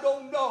ministry. I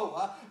don't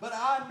know. But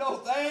I know,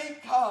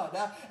 thank God,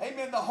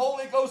 amen, the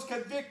Holy Ghost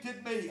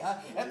convicted me.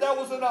 And there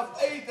was enough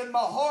faith in my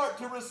heart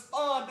to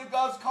respond to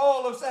God's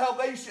call of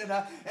salvation.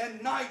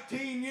 And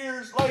 19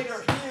 years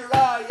later, here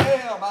I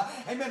am.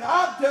 Amen.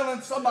 I'm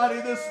telling somebody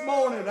this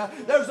morning,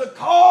 there's a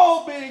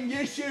call being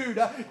issued.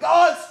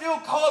 God's still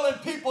calling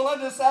people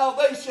unto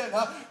salvation.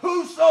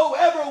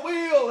 Whosoever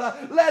will,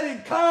 let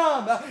him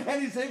come.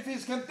 And if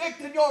he's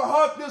convicting your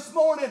heart this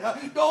morning,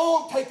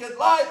 don't take it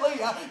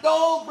lightly.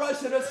 Don't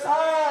brush it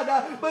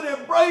aside, but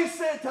embrace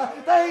it.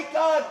 Thank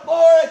God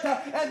for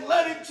it and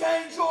let him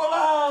change your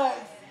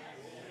life.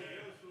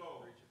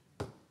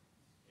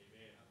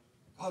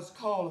 God's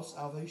call of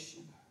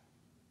salvation.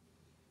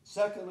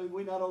 Secondly,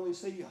 we not only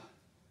see a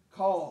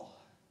call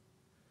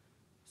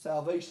of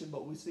salvation,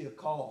 but we see a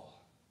call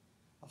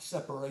of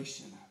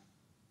separation.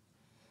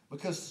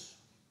 Because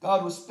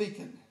God was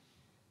speaking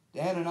to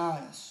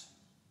Ananias.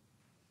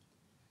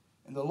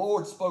 And the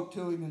Lord spoke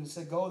to him and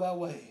said, go thy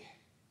way,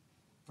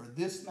 for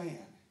this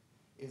man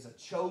is a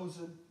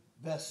chosen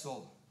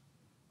vessel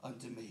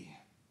unto me.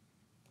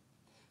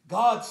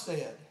 God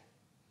said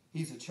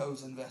he's a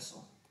chosen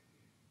vessel.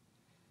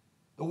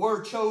 The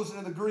word chosen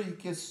in the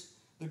Greek is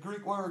the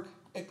Greek word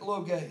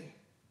ekloge,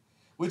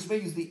 which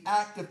means the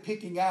act of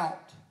picking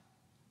out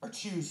or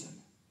choosing.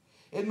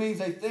 It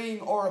means a thing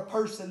or a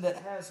person that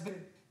has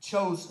been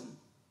chosen.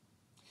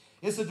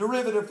 It's a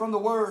derivative from the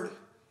word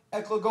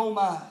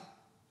eklogomai,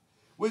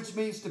 which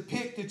means to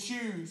pick, to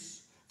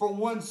choose for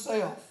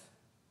oneself.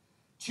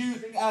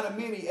 Choosing out of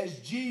many, as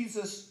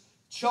Jesus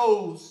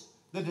chose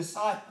the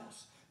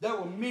disciples. There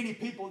were many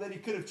people that he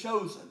could have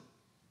chosen,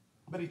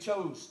 but he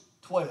chose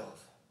 12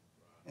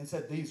 and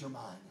said, these are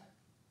mine.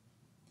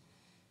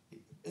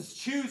 It's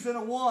choosing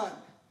a one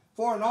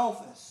for an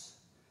office.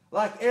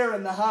 Like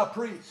Aaron the high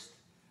priest,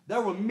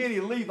 there were many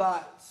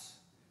Levites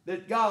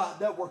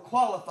that were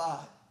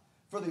qualified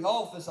for the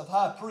office of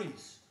high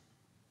priest.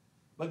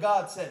 But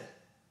God said,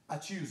 I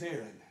choose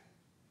Aaron.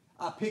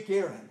 I pick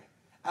Aaron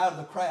out of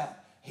the crowd.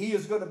 He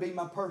is going to be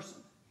my person.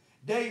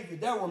 David,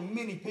 there were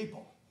many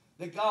people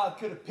that God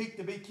could have picked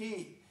to be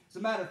king. As a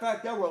matter of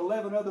fact, there were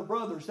 11 other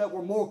brothers that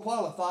were more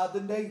qualified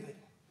than David,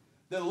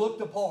 that looked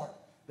the part,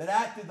 that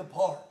acted the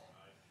part.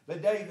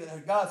 But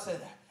God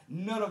said,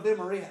 none of them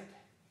are it.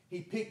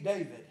 He picked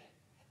David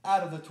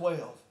out of the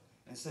 12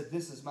 and said,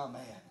 this is my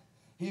man.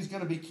 He's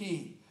going to be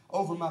king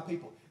over my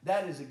people.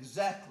 That is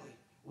exactly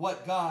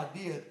what God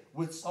did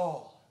with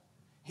Saul.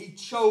 He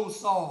chose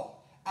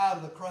Saul out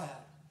of the crowd.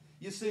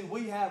 You see,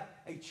 we have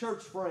a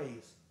church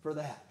phrase for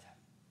that.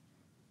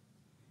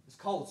 It's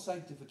called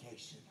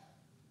sanctification.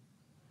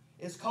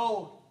 It's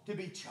called to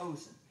be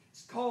chosen.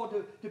 It's called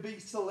to be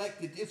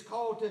selected. It's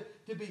called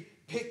to be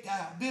picked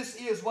out. This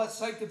is what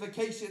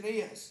sanctification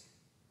is.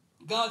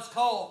 God's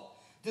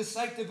call to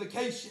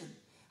sanctification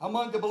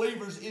among the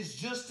believers is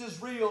just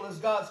as real as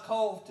God's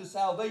call to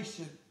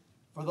salvation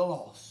for the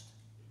lost.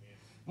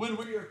 When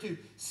we are to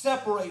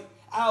separate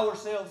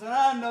ourselves, and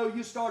I know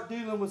you start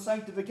dealing with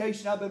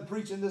sanctification. I've been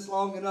preaching this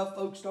long enough.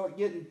 Folks start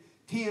getting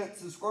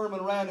tense and squirming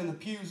around in the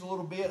pews a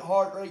little bit.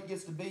 Heart rate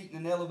gets to beating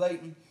and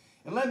elevating.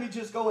 And let me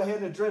just go ahead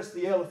and address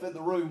the elephant in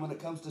the room when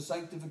it comes to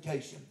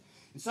sanctification.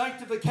 In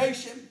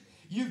sanctification,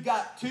 you've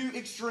got two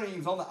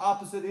extremes on the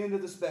opposite end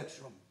of the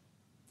spectrum.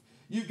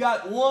 You've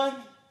got one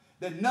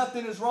that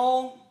nothing is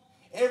wrong,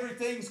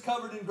 everything's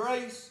covered in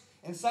grace,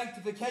 and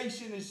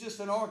sanctification is just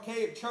an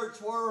archaic church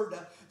word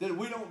that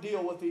we don't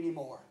deal with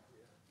anymore.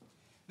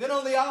 Then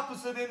on the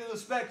opposite end of the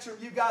spectrum,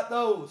 you've got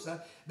those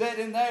that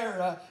in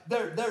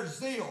their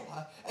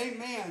zeal,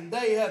 amen,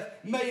 they have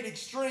made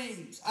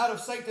extremes out of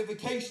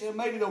sanctification and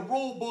made it a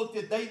rule book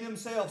that they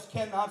themselves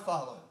cannot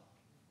follow.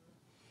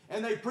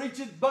 And they preach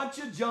a bunch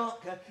of junk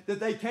that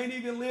they can't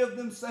even live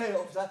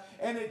themselves.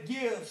 And it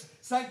gives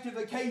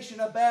sanctification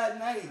a bad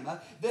name.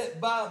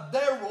 That by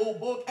their rule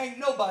book, ain't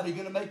nobody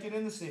going to make it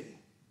in the city.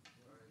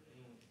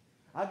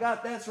 I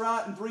got that's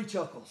right and 3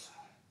 chuckles.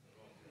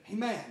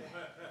 Amen.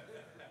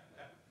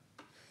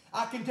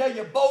 I can tell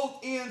you both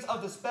ends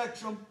of the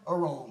spectrum are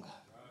wrong.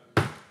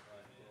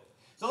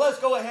 So let's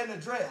go ahead and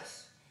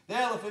address the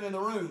elephant in the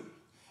room.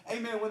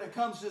 Amen. When it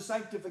comes to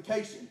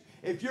sanctification,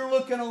 if you're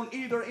looking on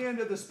either end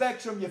of the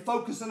spectrum, you're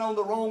focusing on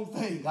the wrong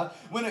thing.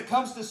 When it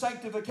comes to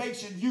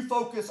sanctification, you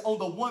focus on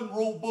the one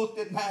rule book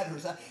that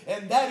matters,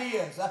 and that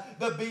is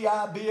the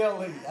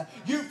Bible.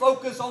 You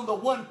focus on the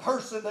one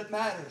person that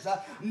matters,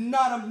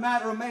 not a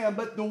matter of man,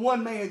 but the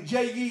one man,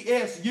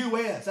 Jesus.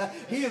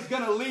 He is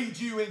going to lead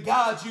you and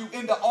guide you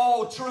into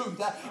all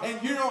truth, and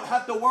you don't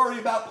have to worry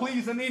about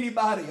pleasing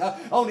anybody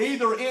on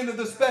either end of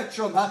the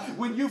spectrum.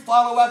 When you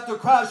follow after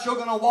Christ, you're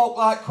going to walk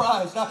like Christ.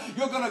 Christ.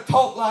 You're going to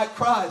talk like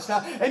Christ.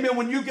 Amen.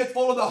 When you get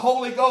full of the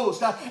Holy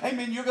Ghost,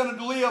 amen, you're going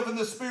to live in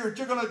the Spirit.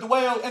 You're going to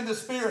dwell in the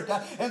Spirit.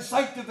 And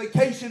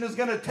sanctification is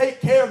going to take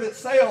care of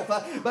itself.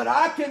 But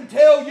I can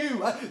tell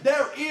you,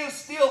 there is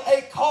still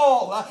a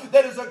call.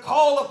 That is a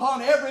call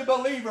upon every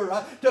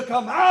believer to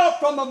come out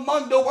from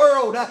among the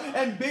world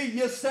and be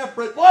ye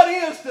separate. What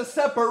is the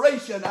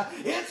separation?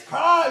 It's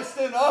Christ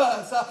in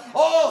us.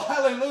 Oh,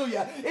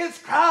 hallelujah. It's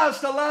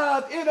Christ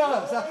alive in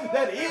us.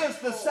 That is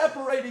the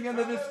separating and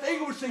the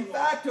distinguishing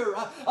factor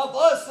of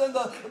us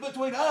and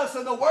between us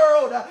and the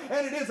world.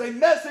 And it is a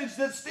message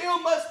that still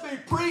must be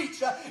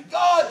preached.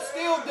 God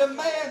still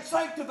demands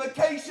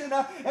sanctification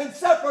and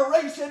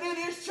separation in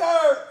His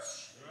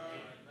church.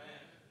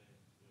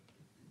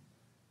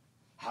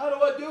 How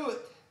do I do it?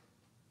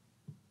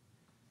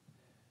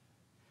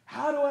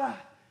 How do I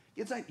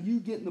get sanctified? You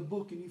get in the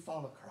book and you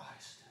follow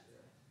Christ.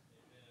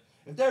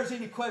 If there's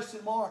any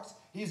question marks,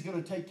 He's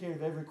going to take care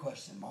of every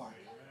question mark.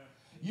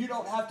 You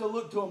don't have to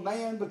look to a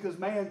man because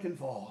man can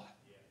fall.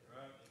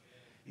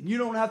 And you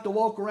don't have to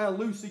walk around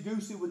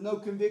loosey-goosey with no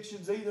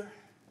convictions either.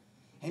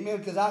 Amen,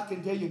 because I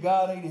can tell you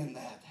God ain't in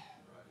that.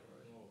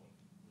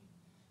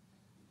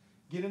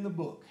 Get in the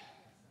book.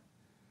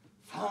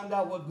 Find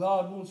out what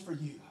God wants for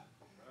you.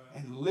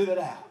 And live it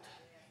out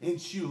in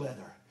shoe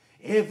leather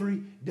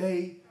every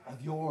day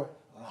of your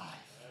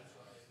life.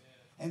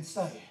 And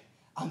say,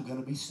 I'm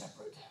going to be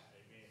separate.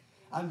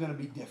 I'm going to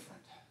be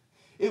different.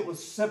 It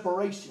was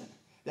separation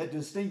that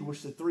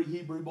distinguished the 3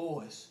 Hebrew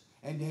boys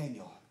and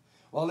Daniel.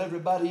 While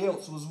everybody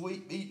else was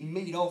eating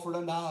meat offered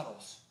unto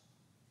idols.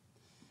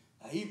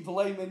 Eating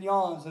filet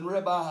mignons and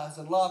ribeyes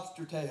and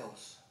lobster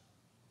tails.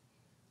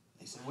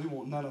 They said, we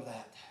want none of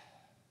that.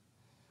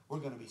 We're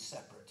going to be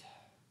separate.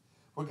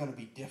 We're going to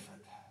be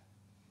different.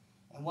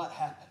 And what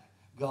happened?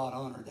 God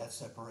honored that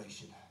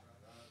separation.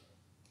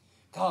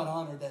 God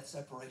honored that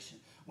separation.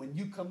 When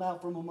you come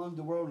out from among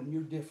the world and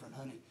you're different,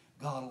 honey,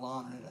 God will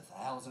honor it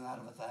 1,000 out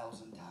of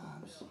 1,000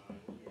 times.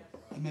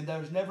 Amen.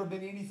 There's never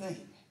been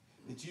anything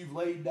that you've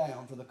laid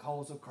down for the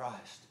cause of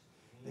Christ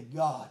that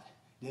God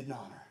didn't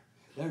honor.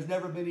 There's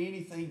never been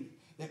anything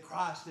that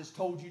Christ has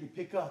told you to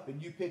pick up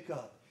and you pick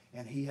up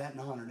and He hadn't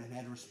honored and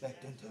had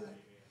respect into it.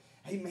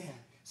 Amen.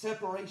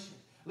 Separation.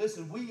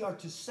 Listen, we are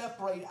to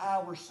separate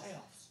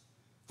ourselves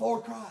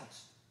for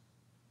Christ.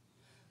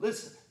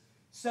 Listen,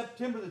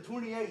 September the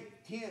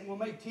 28th, we'll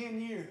make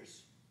 10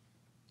 years.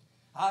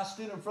 I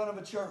stood in front of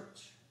a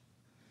church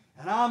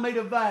and I made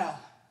a vow,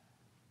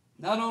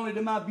 not only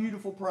to my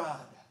beautiful bride,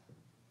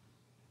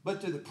 but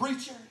to the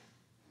preacher,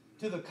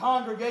 to the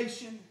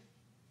congregation,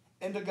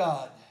 and to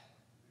God.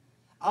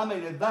 I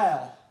made a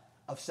vow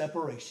of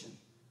separation.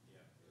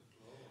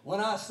 When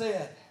I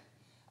said,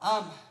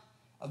 I'm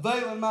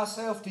availing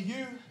myself to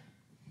you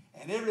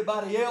and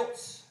everybody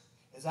else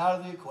is out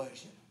of the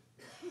equation.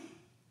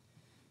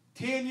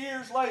 10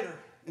 years later,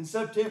 in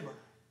September,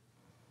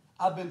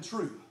 I've been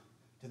true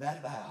to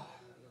that vow.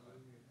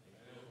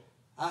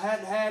 I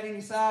hadn't had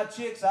any side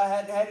chicks. I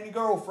hadn't had any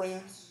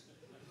girlfriends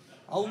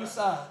on the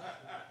side.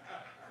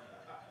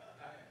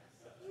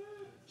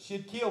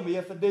 She'd kill me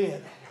if I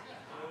did.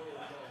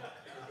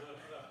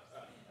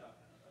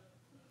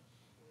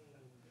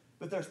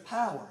 But there's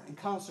power and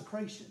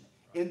consecration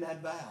in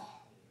that vow.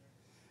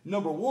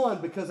 Number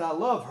one, because I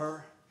love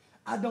her,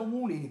 I don't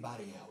want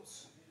anybody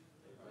else.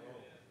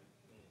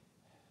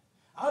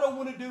 I don't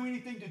want to do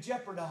anything to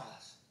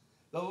jeopardize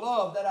the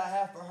love that I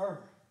have for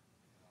her.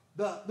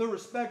 The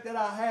respect that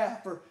I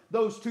have for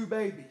those 2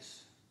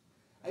 babies.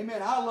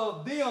 Amen. I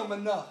love them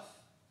enough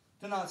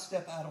to not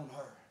step out on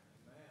her.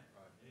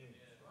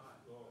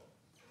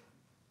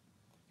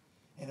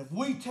 And if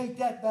we take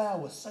that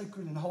vow as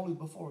sacred and holy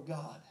before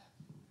God,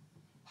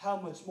 how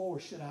much more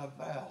should our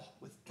vow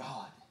with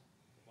God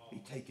be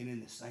taken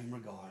in the same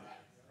regard?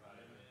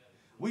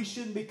 We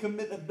shouldn't be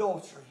committing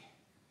adultery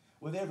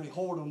with every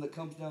whoredom that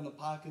comes down the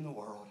pike in the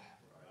world.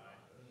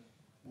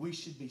 We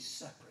should be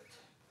separate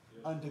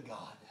unto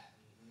God.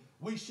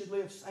 We should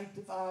live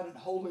sanctified and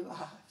holy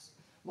lives.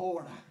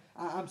 Lord,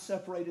 I'm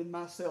separating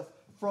myself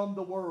from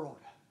the world,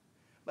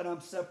 but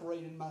I'm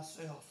separating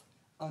myself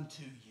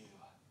unto you.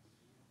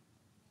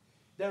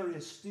 There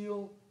is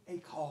still a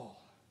call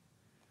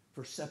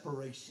for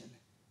separation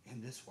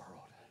in this world.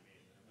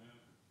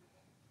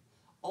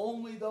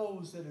 Only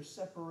those that are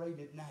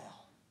separated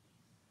now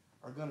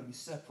are going to be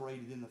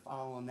separated in the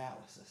final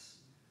analysis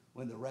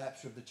when the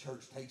rapture of the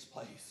church takes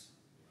place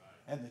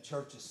and the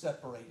church is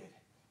separated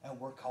and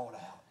we're called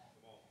out.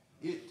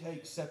 It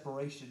takes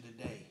separation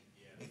today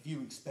if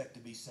you expect to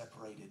be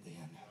separated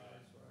then.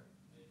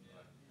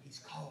 He's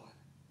calling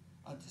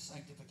unto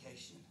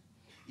sanctification.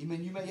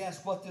 Amen. You may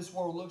ask what this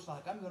world looks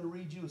like. I'm going to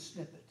read you a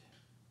snippet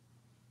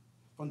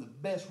from the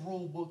best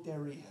rule book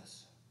there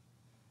is.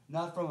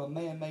 Not from a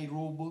man-made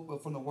rule book,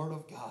 but from the Word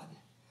of God.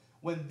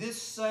 When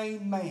this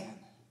same man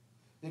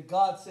that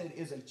God said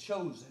is a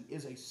chosen,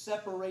 is a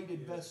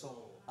separated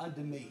vessel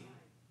unto me,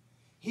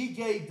 He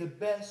gave the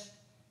best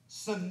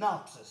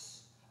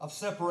synopsis of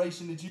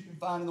separation that you can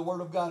find in the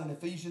Word of God in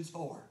Ephesians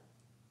 4.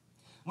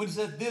 When he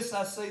said, "This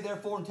I say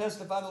therefore and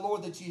testify in the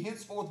Lord, that ye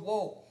henceforth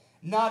walk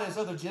not as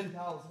other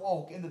Gentiles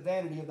walk, in the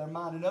vanity of their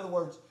mind." In other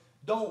words,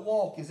 don't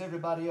walk as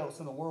everybody else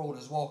in the world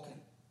is walking.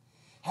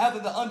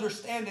 Having the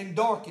understanding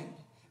darkened,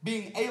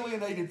 being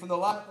alienated from the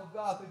life of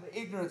God through the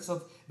ignorance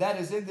of that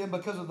is in them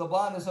because of the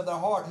blindness of their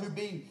heart, who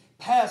being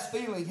past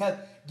feeling hath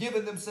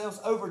given themselves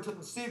over to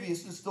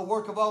lasciviousness, the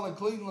work of all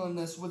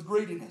uncleanness with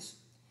greediness.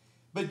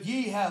 But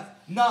ye have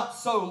not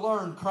so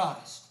learned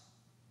Christ.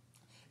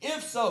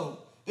 If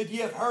so, that ye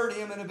have heard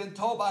him and have been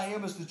taught by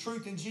him as the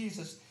truth in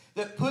Jesus,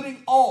 that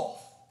putting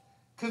off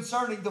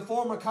concerning the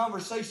former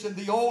conversation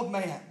the old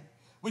man,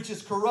 which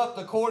is corrupt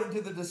according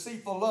to the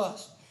deceitful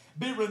lust,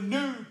 be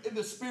renewed in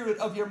the spirit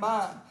of your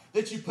mind,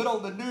 that you put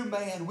on the new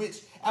man,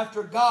 which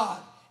after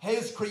God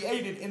has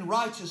created in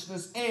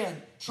righteousness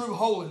and true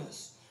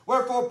holiness.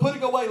 Wherefore,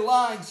 putting away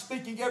lying,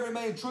 speaking every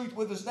man truth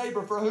with his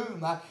neighbor, for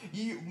whom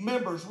ye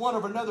members one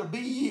of another, be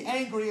ye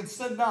angry and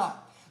sin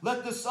not.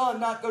 Let the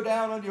sun not go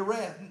down on your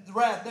wrath,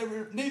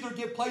 neither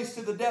give place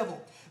to the devil.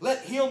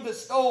 Let him that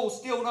stole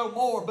steal no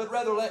more, but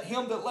rather let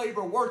him that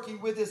labor, working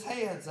with his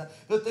hands,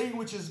 the thing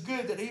which is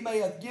good that he may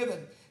have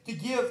given, to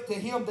give to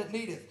him that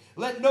needeth.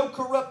 Let no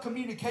corrupt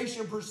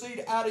communication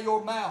proceed out of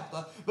your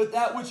mouth, but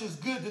that which is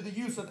good to the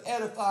use of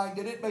edifying,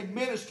 that it may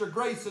minister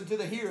grace unto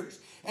the hearers.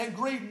 And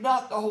grieve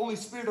not the Holy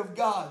Spirit of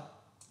God,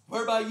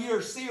 whereby ye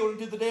are sealed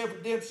unto the day of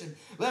redemption.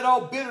 Let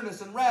all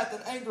bitterness and wrath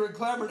and anger and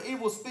clamor and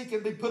evil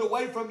speaking be put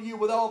away from you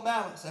with all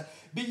malice.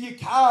 Be ye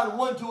kind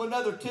one to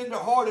another,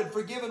 tenderhearted,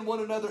 forgiving one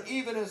another,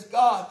 even as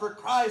God, for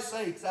Christ's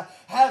sake,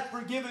 hath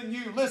forgiven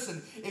you.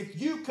 Listen, if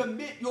you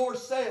commit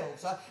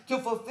yourselves to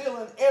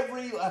fulfilling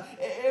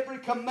every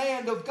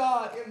command of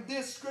God in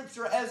this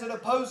scripture as it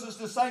opposes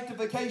to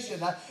sanctification,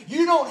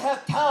 you don't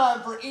have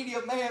time for any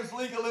of man's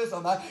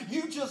legalism.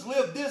 You just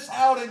live this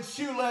out in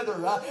shoe leather.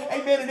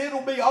 Amen. And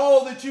it'll be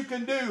all that you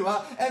can do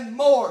and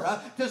more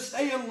to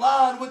stay in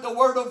line with the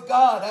Word of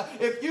God.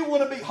 If you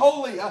want to be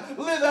holy,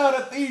 live out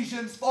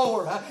Ephesians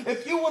 4.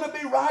 If you want to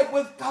be right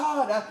with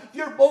God, if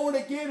you're born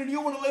again and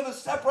you want to live a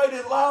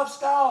separated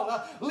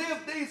lifestyle, live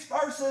these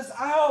verses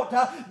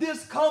out.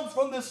 This comes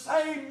from the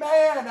same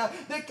man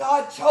that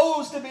God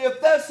chose to be a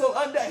vessel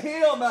unto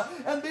him.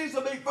 And these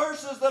will be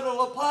verses that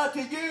will apply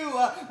to you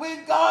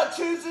when God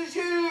chooses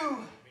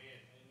you.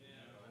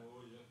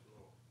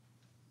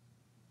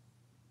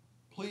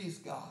 Please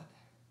God.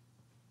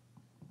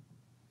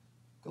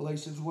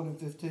 Galatians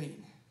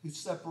 1:15. Who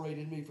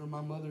separated me from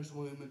my mother's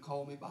womb and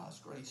called me by his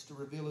grace to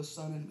reveal his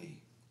Son in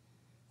me,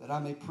 that I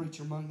may preach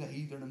among the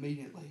heathen.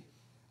 Immediately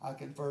I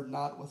conferred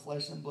not with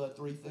flesh and blood.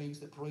 Three things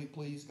that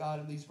please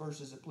God in these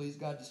verses. It pleased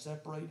God to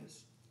separate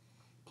us,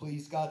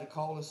 please God to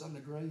call us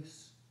unto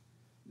grace,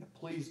 and it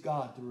pleased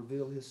God to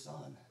reveal his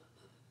Son.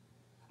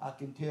 I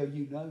can tell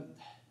you, no,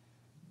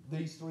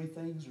 these three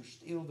things are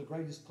still the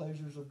greatest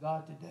pleasures of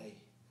God today.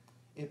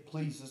 It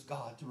pleases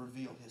God to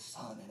reveal his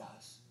Son in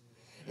us.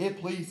 It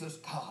pleases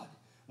God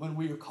when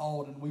we are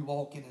called and we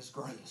walk in his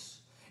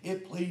grace.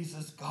 It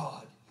pleases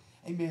God,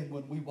 amen,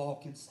 when we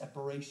walk in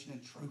separation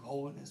and true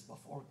holiness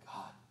before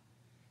God.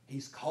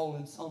 He's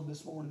calling some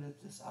this morning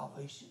into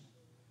salvation.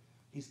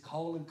 He's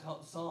calling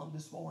some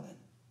this morning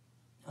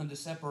unto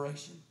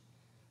separation.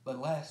 But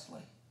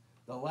lastly,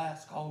 the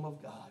last call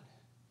of God,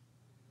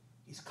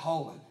 he's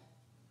calling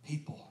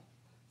people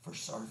for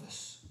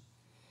service.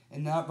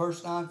 And now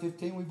verse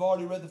 9:15, we've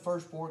already read the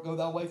first part. Go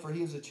thy way, for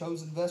he is a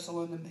chosen vessel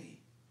unto me.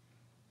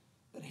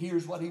 But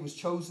here's what he was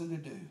chosen to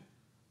do: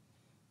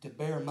 to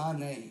bear my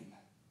name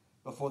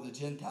before the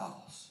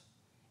Gentiles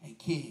and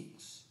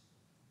kings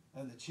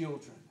and the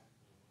children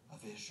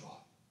of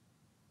Israel.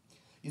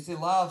 You see,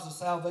 lives of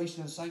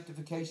salvation and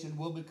sanctification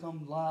will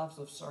become lives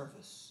of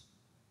service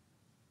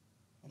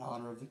in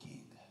honor of the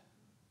King.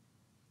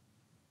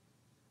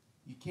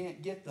 You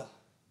can't get the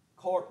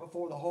cart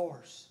before the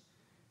horse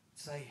and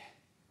say,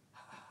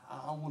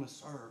 I want to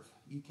serve.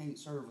 You can't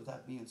serve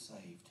without being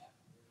saved.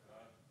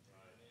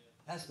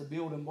 That's the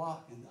building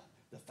block and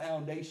the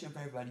foundation for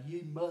everybody.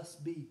 You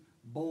must be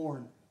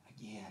born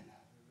again.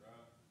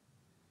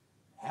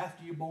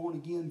 After you're born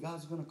again,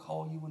 God's going to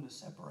call you into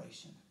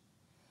separation.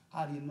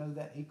 How do you know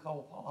that? He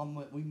called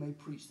Paul. We may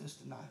preach this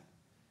tonight.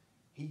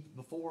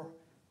 Before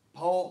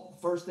Paul,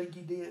 the first thing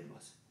he did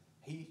was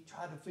he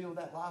tried to fill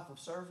that life of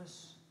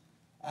service.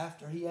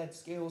 After he had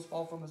scales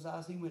fall from his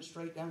eyes, he went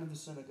straight down to the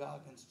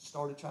synagogue and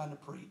started trying to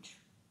preach.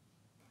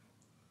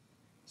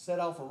 Set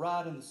off a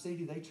riot in the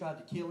city. They tried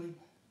to kill him.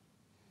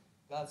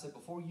 God said,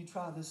 before you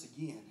try this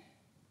again,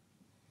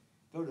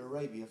 go to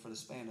Arabia for the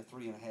span of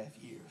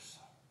 3.5 years.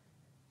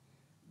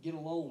 Get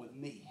along with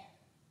me.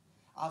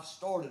 I've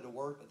started to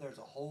work, but there's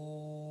a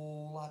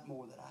whole lot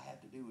more that I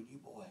have to do with you,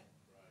 boy.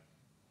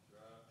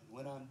 And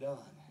when I'm done,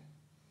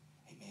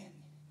 amen,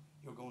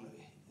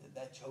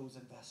 that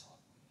chosen vessel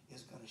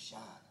is going to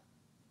shine.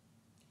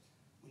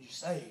 When you're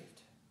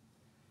saved,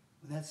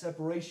 when that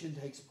separation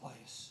takes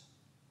place,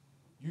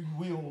 you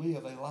will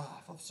live a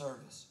life of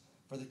service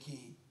for the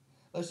King.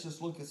 Let's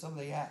just look at some of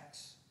the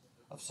acts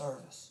of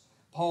service.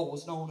 Paul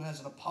was known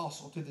as an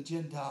apostle to the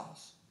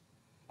Gentiles.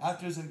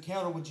 After his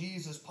encounter with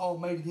Jesus, Paul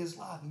made it his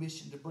life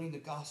mission to bring the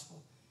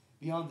gospel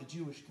beyond the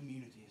Jewish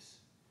communities.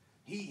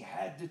 He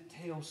had to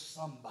tell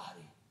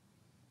somebody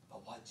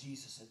about what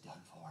Jesus had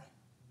done for him.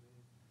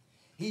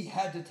 He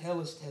had to tell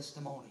his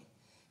testimony.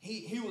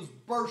 He was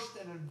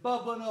bursting and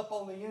bubbling up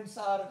on the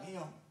inside of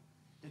him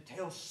to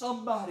tell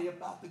somebody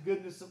about the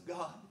goodness of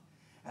God.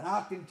 And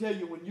I can tell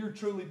you, when you're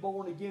truly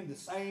born again, the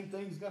same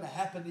thing's going to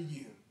happen to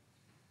you.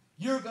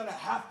 You're going to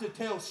have to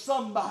tell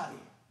somebody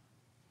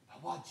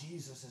about what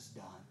Jesus has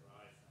done.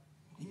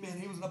 Amen.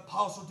 He was an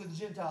apostle to the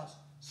Gentiles.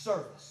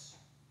 Service.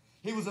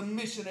 He was a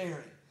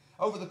missionary.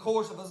 Over the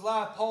course of his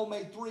life, Paul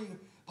made 3,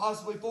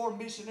 possibly 4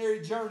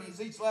 missionary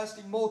journeys, each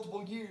lasting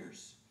multiple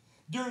years,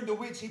 during the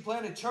which he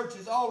planted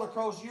churches all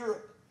across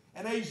Europe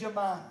and Asia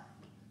Minor.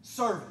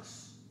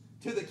 Service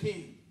to the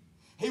King.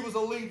 He was a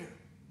leader.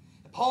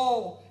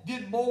 Paul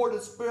did more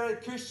to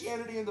spread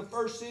Christianity in the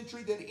first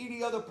century than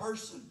any other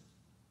person.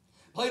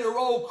 Played a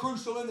role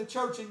crucial in the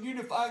church in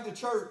unifying the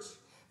church,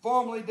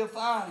 formally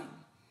defining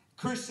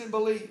Christian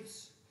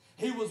beliefs.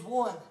 He was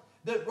one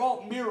that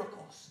wrought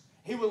miracles.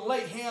 He would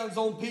lay hands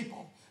on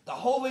people. The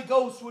Holy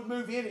Ghost would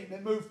move in him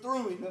and move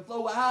through him and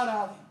flow out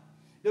of him.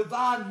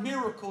 Divine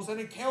miracles and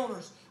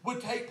encounters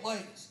would take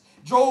place.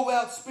 Drove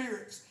out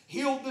spirits,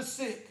 healed the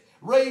sick,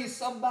 raised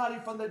somebody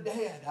from the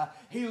dead.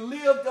 He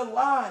lived a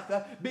life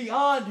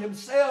beyond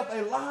himself,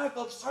 a life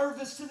of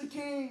service to the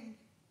King.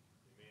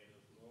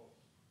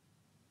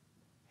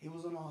 He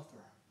was an author.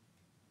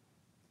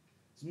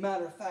 As a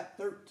matter of fact,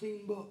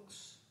 13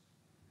 books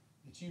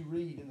that you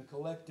read in the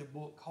collective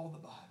book called the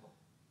Bible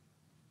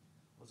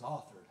was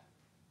authored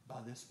by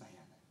this man.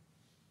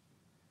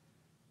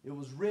 It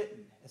was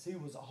written as he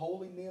was a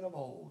holy man of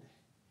old,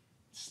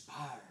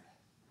 inspired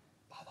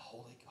by the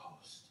Holy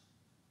Ghost.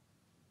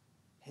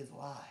 His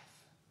life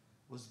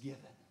was given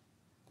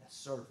as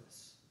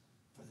service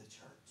for the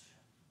church.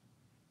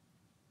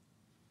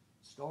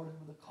 Started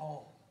with a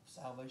call of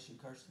salvation.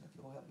 Kirsten, if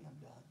you'll help me, I'm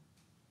done.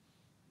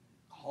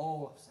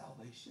 Call of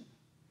salvation,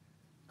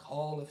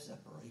 call of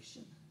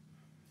separation,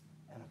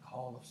 and a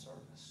call of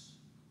service.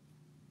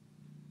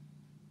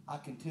 I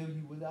can tell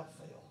you without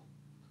fail,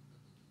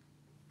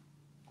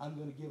 I'm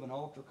going to give an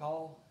altar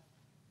call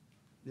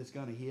that's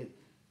going to hit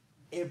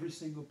every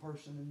single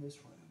person in this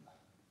room.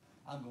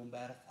 I'm going to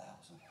bat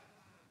 1,000,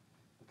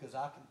 because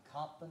I can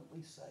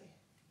confidently say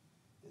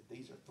that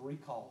these are 3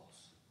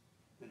 calls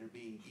that are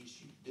being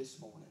issued this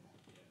morning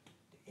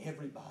to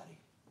everybody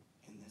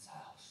in this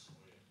house.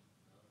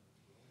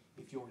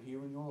 If you're here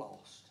and you're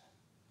lost,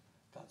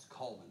 God's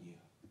calling you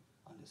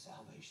unto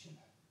salvation.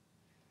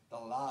 The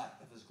light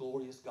of His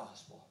glorious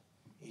gospel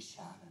is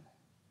shining.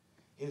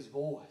 His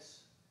voice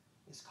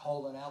is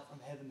calling out from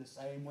heaven the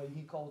same way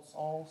He called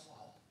Saul,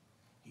 Saul.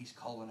 He's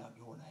calling out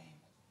your name.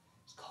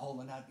 He's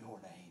calling out your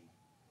name.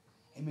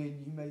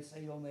 Amen. You may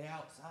say on the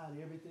outside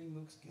everything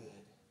looks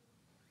good.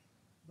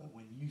 But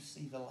when you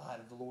see the light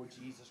of the Lord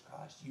Jesus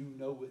Christ, you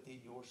know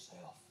within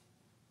yourself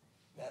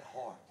that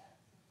heart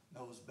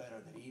knows better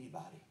than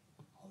anybody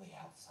on the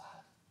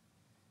outside.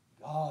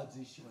 God's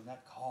issuing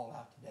that call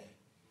out today.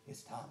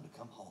 It's time to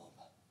come home.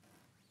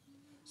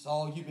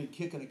 Saul, you've been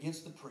kicking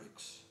against the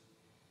pricks,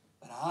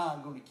 but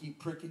I'm going to keep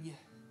pricking you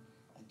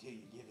until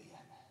you give in.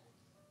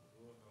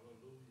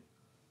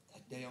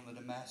 That day on the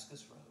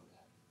Damascus Road,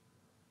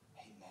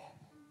 amen,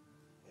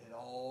 it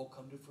all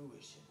come to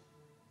fruition.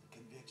 The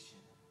conviction,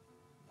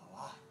 the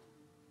light,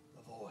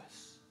 the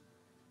voice.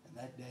 And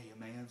that day a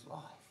man's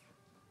life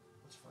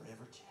was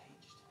forever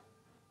changed.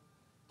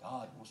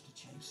 God wants to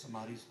change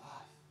somebody's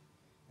life.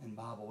 And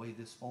by the way,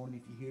 this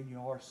morning, if you're here and you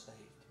are saved,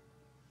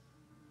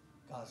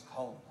 God's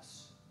calling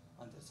us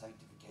unto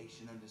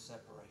sanctification, unto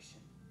separation.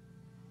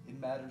 It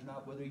matters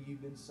not whether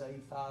you've been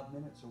saved 5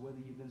 minutes or whether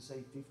you've been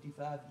saved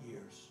 55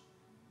 years.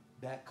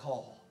 That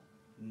call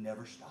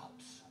never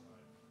stops.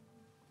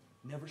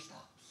 Never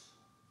stops.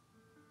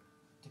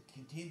 To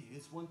continue.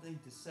 It's one thing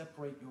to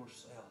separate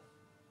yourself,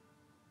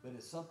 but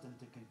it's something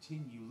to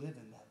continue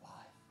living that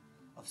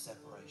life of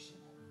separation.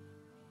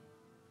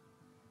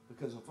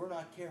 Because if we're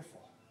not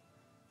careful,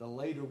 the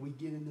later we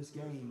get in this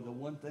game,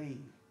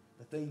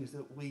 the things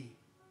that we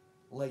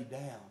lay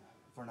down,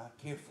 if we're not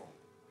careful,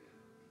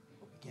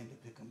 we'll begin to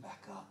pick them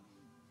back up.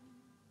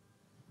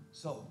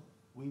 So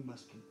we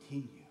must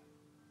continue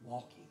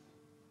walking,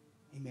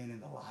 amen, in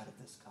the light of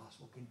this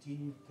gospel.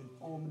 Continue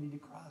conformity to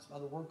Christ by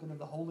the working of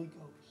the Holy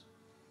Ghost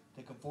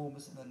to conform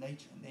us in the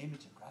nature and the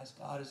image of Christ.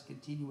 God is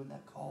continuing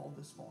that call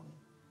this morning.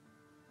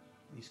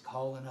 And He's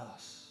calling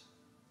us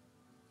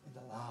into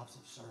lives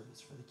of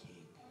service for the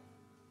King.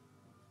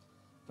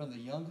 From the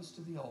youngest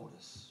to the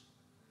oldest,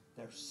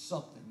 there's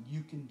something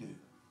you can do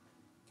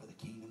for the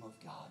kingdom of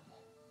God.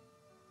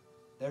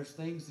 There's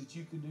things that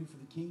you can do for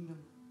the kingdom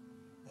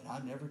that I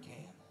never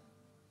can.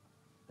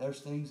 There's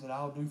things that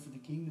I'll do for the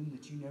kingdom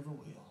that you never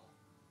will.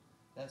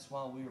 That's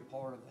why we are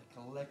part of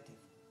the collective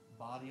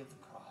body of the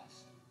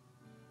Christ.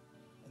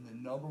 And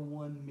the number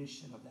one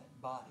mission of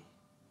that body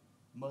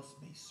must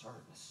be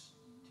service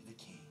to the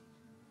King.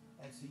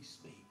 As He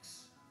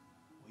speaks,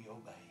 we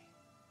obey.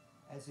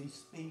 As He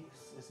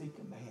speaks, as He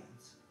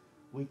commands,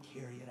 we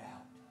carry it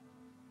out.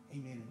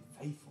 Amen. In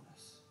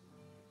faithfulness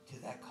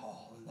to that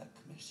call and that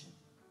commission.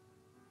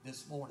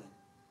 This morning,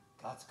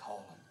 God's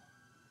calling.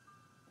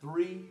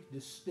 3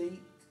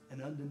 distinct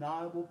and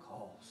undeniable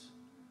calls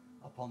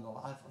upon the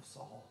life of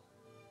Saul.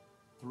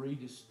 3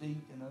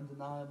 distinct and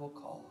undeniable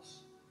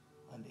calls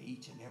unto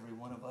each and every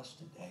one of us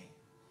today.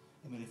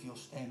 Amen. If you'll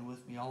stand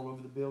with me all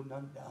over the building,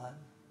 I'm done.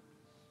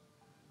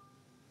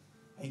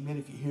 Amen.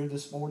 If you're here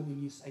this morning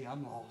and you say,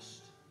 I'm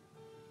lost.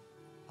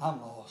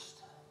 I'm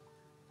lost.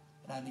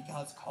 And I need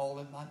God's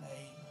calling my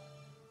name.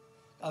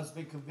 God's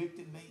been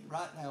convicting me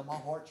right now. My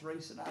heart's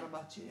racing out of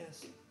my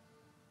chest.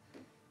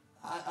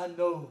 I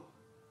know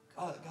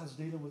God's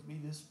dealing with me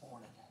this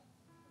morning.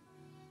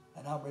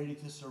 And I'm ready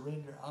to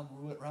surrender.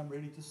 I'm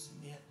ready to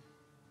submit.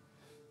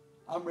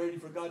 I'm ready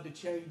for God to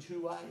change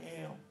who I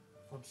am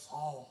from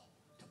Saul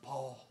to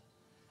Paul.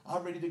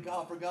 I'm ready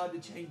for God to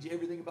change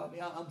everything about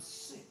me. I'm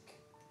sick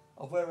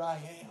of where I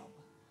am.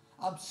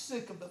 I'm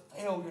sick of the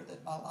failure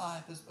that my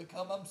life has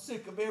become. I'm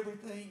sick of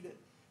everything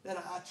that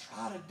I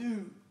try to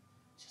do.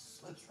 Just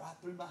slips right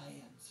through my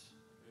hands.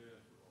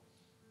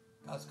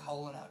 God's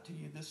calling out to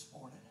you this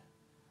morning.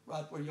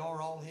 Right where you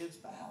are, all heads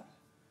bowed.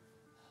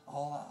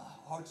 All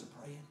hearts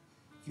are praying.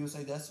 If you'll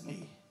say, that's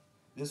me.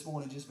 This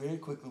morning, just very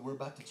quickly, we're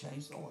about to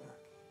change the order.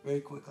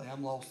 Very quickly,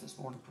 I'm lost this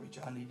morning,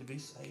 preacher. I need to be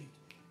saved.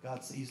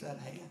 God sees that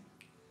hand.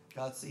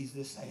 God sees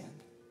this hand.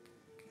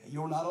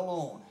 You're not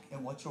alone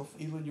in what you're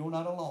feeling. You're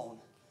not alone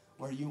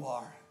where you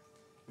are.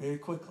 Very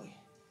quickly.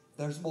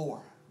 There's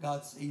more.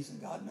 God sees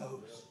and God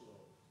knows.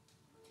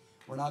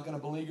 We're not going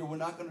to beleaguer. We're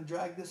not going to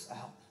drag this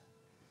out.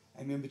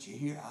 Amen. But you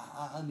hear,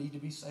 I need to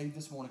be saved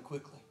this morning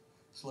quickly.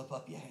 Slip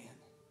up your hand.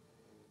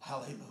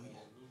 Hallelujah.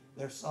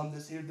 There's some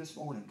that's here this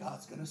morning.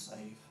 God's going to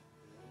save.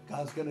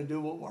 God's going to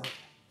do a work.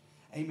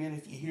 Amen.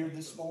 If you're here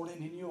this morning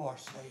and you are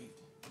saved,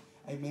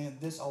 amen,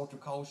 this altar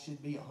call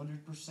should be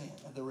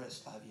 100% of the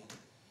rest of you.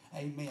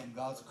 Amen.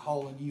 God's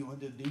calling you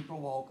into a deeper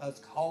walk. God's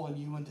calling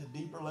you into a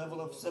deeper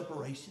level of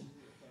separation.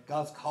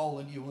 God's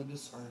calling you into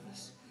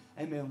service.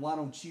 Amen. Why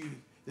don't you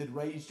that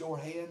raised your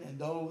hand and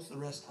those, the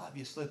rest of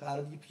you, slip out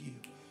of your pew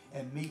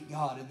and meet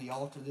God in the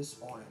altar this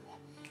morning.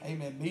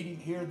 Amen. Meet Him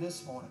here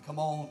this morning. Come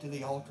on to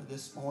the altar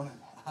this morning.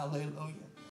 Hallelujah.